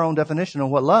get to put our own definition on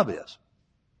what love is,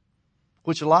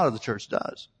 which a lot of the church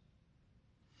does.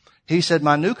 He said,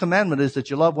 my new commandment is that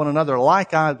you love one another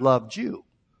like I've loved you.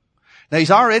 Now,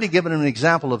 he's already given an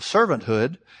example of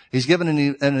servanthood. He's given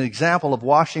an example of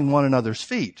washing one another's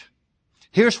feet.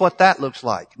 Here's what that looks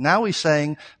like. Now he's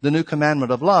saying the new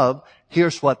commandment of love.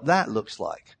 Here's what that looks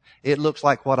like. It looks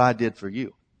like what I did for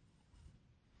you.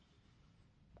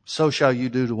 So shall you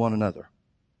do to one another.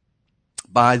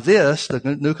 By this, the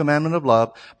new commandment of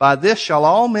love, by this shall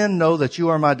all men know that you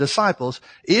are my disciples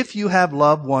if you have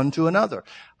love one to another.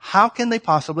 How can they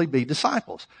possibly be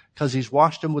disciples? Because he's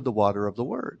washed them with the water of the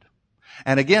word.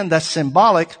 And again, that's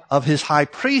symbolic of his high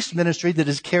priest ministry that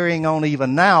is carrying on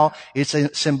even now. It's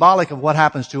symbolic of what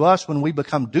happens to us when we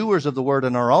become doers of the word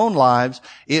in our own lives.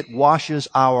 It washes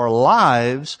our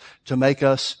lives to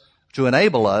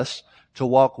enable us to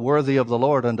walk worthy of the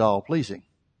Lord unto all pleasing.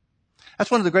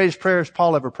 That's one of the greatest prayers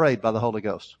Paul ever prayed by the Holy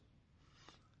Ghost.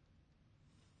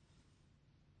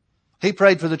 He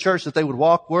prayed for the church that they would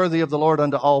walk worthy of the Lord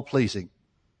unto all pleasing.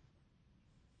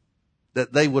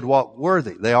 That they would walk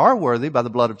worthy. They are worthy by the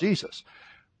blood of Jesus.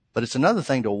 But it's another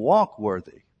thing to walk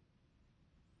worthy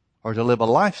or to live a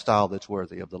lifestyle that's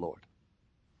worthy of the Lord.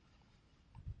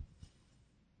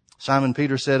 Simon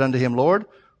Peter said unto him, Lord,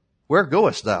 where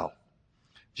goest thou?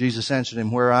 Jesus answered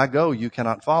him, where I go, you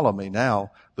cannot follow me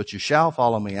now, but you shall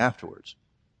follow me afterwards.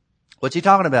 What's he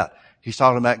talking about? He's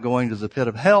talking about going to the pit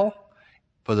of hell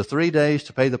for the 3 days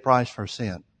to pay the price for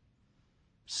sin.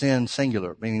 Sin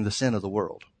singular, meaning the sin of the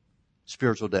world.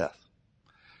 Spiritual death.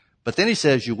 But then he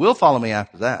says, you will follow me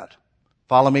after that.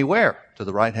 Follow me where? To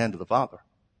the right hand of the Father.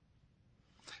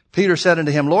 Peter said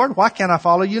unto him, Lord, why can't I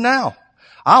follow you now?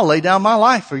 I'll lay down my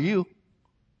life for you.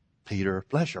 Peter,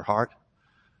 bless your heart.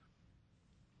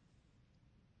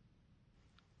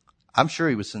 I'm sure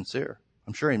he was sincere.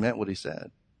 I'm sure he meant what he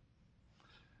said.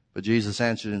 But Jesus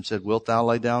answered him and said, wilt thou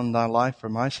lay down thy life for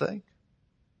my sake?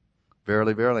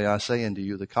 Verily, verily, I say unto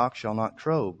you, the cock shall not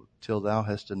crow till thou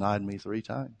hast denied me 3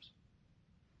 times.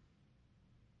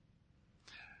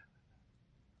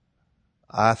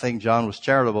 I think John was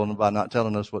charitable by not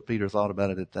telling us what Peter thought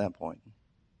about it at that point.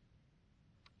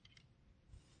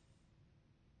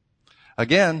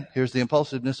 Again, here's the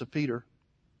impulsiveness of Peter.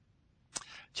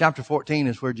 Chapter 14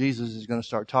 is where Jesus is going to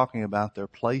start talking about their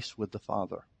place with the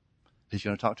Father. He's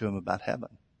going to talk to him about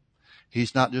heaven.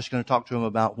 He's not just going to talk to him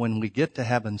about when we get to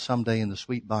heaven someday in the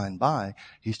sweet by and by.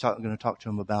 He's going to talk to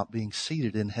him about being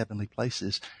seated in heavenly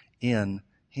places in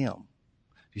him.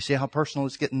 Do you see how personal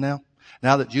it's getting now?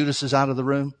 Now that Judas is out of the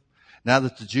room, now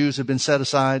that the Jews have been set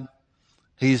aside,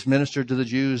 he's ministered to the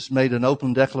Jews, made an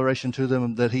open declaration to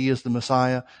them that he is the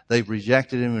Messiah. They've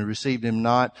rejected him and received him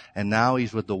not. And now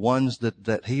he's with the ones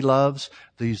that he loves,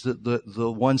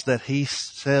 the ones that he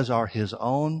says are his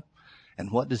own. And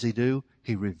what does he do?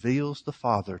 He reveals the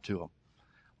Father to them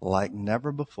like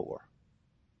never before.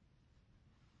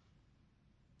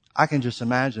 I can just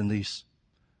imagine these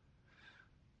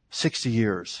 60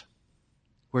 years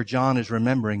where John is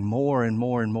remembering more and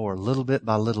more and more, little bit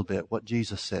by little bit, what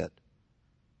Jesus said.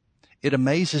 It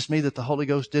amazes me that the Holy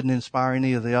Ghost didn't inspire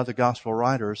any of the other gospel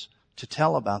writers to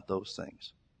tell about those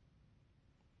things.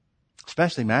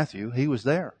 Especially Matthew. He was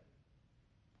there.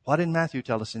 Why didn't Matthew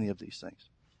tell us any of these things?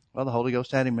 Well, the Holy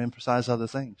Ghost had him emphasize other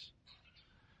things.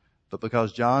 But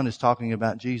because John is talking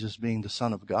about Jesus being the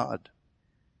Son of God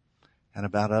and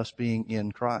about us being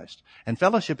in Christ. And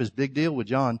fellowship is a big deal with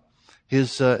John.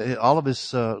 All of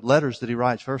his letters that he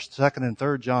writes, 1st, 2nd, and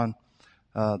 3rd John,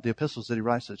 the epistles that he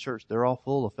writes to the church, they're all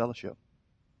full of fellowship.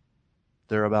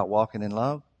 They're about walking in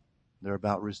love. They're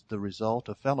about the result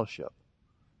of fellowship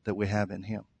that we have in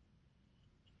him.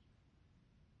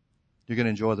 You're going to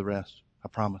enjoy the rest, I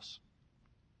promise.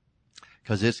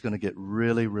 Because it's going to get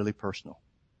really, really personal.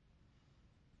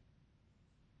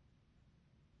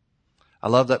 I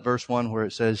love that verse 1 where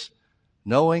it says,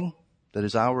 knowing that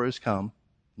his hour is come,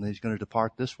 and that he's going to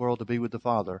depart this world to be with the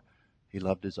Father, he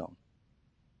loved his own.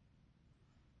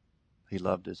 He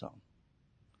loved his own.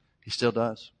 He still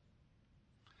does.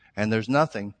 And there's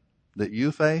nothing that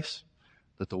you face,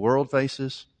 that the world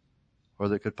faces, or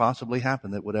that could possibly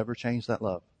happen that would ever change that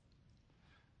love.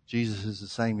 Jesus is the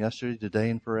same yesterday,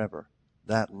 today, and forever.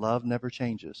 That love never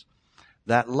changes.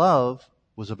 That love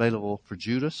was available for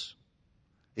Judas,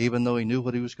 even though he knew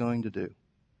what he was going to do.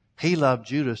 He loved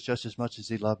Judas just as much as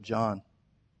he loved John.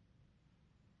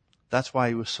 That's why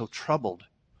he was so troubled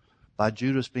by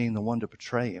Judas being the one to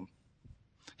betray him.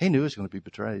 He knew he was going to be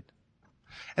betrayed.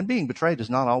 And being betrayed is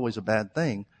not always a bad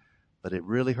thing, but it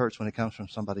really hurts when it comes from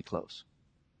somebody close.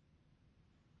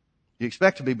 You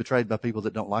expect to be betrayed by people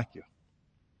that don't like you.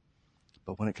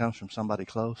 But when it comes from somebody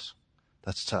close,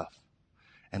 that's tough.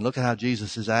 And look at how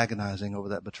Jesus is agonizing over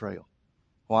that betrayal.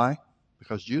 Why?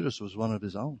 Because Judas was one of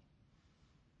his own.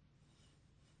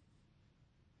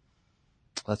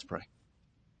 Let's pray.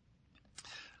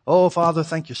 Oh, Father,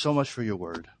 thank you so much for your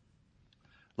word.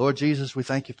 Lord Jesus, we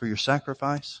thank you for your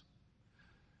sacrifice.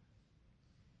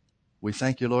 We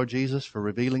thank you, Lord Jesus, for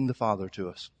revealing the Father to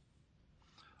us.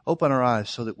 Open our eyes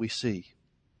so that we see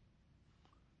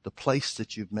the place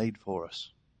that you've made for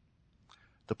us,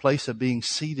 the place of being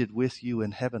seated with you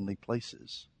in heavenly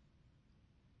places.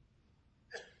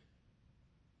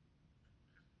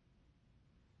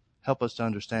 Help us to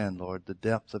understand, Lord, the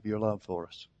depth of your love for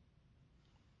us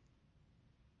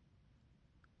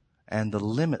and the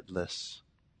limitless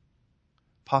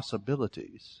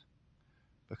possibilities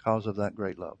because of that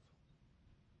great love.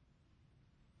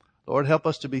 Lord, help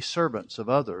us to be servants of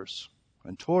others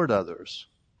and toward others,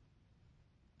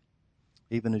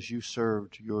 even as you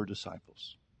served your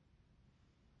disciples.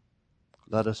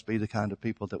 Let us be the kind of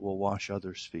people that will wash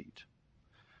others' feet,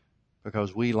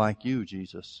 because we, like you,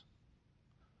 Jesus,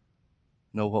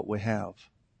 know what we have.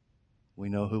 We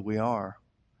know who we are,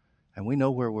 and we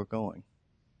know where we're going.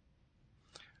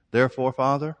 Therefore,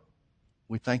 Father,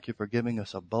 we thank you for giving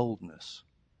us a boldness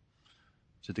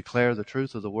to declare the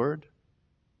truth of the word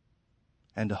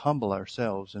and to humble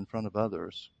ourselves in front of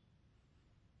others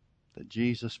that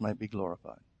Jesus might be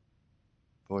glorified.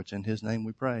 For it's in his name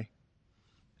we pray.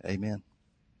 Amen.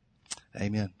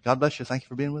 Amen. God bless you. Thank you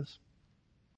for being with us.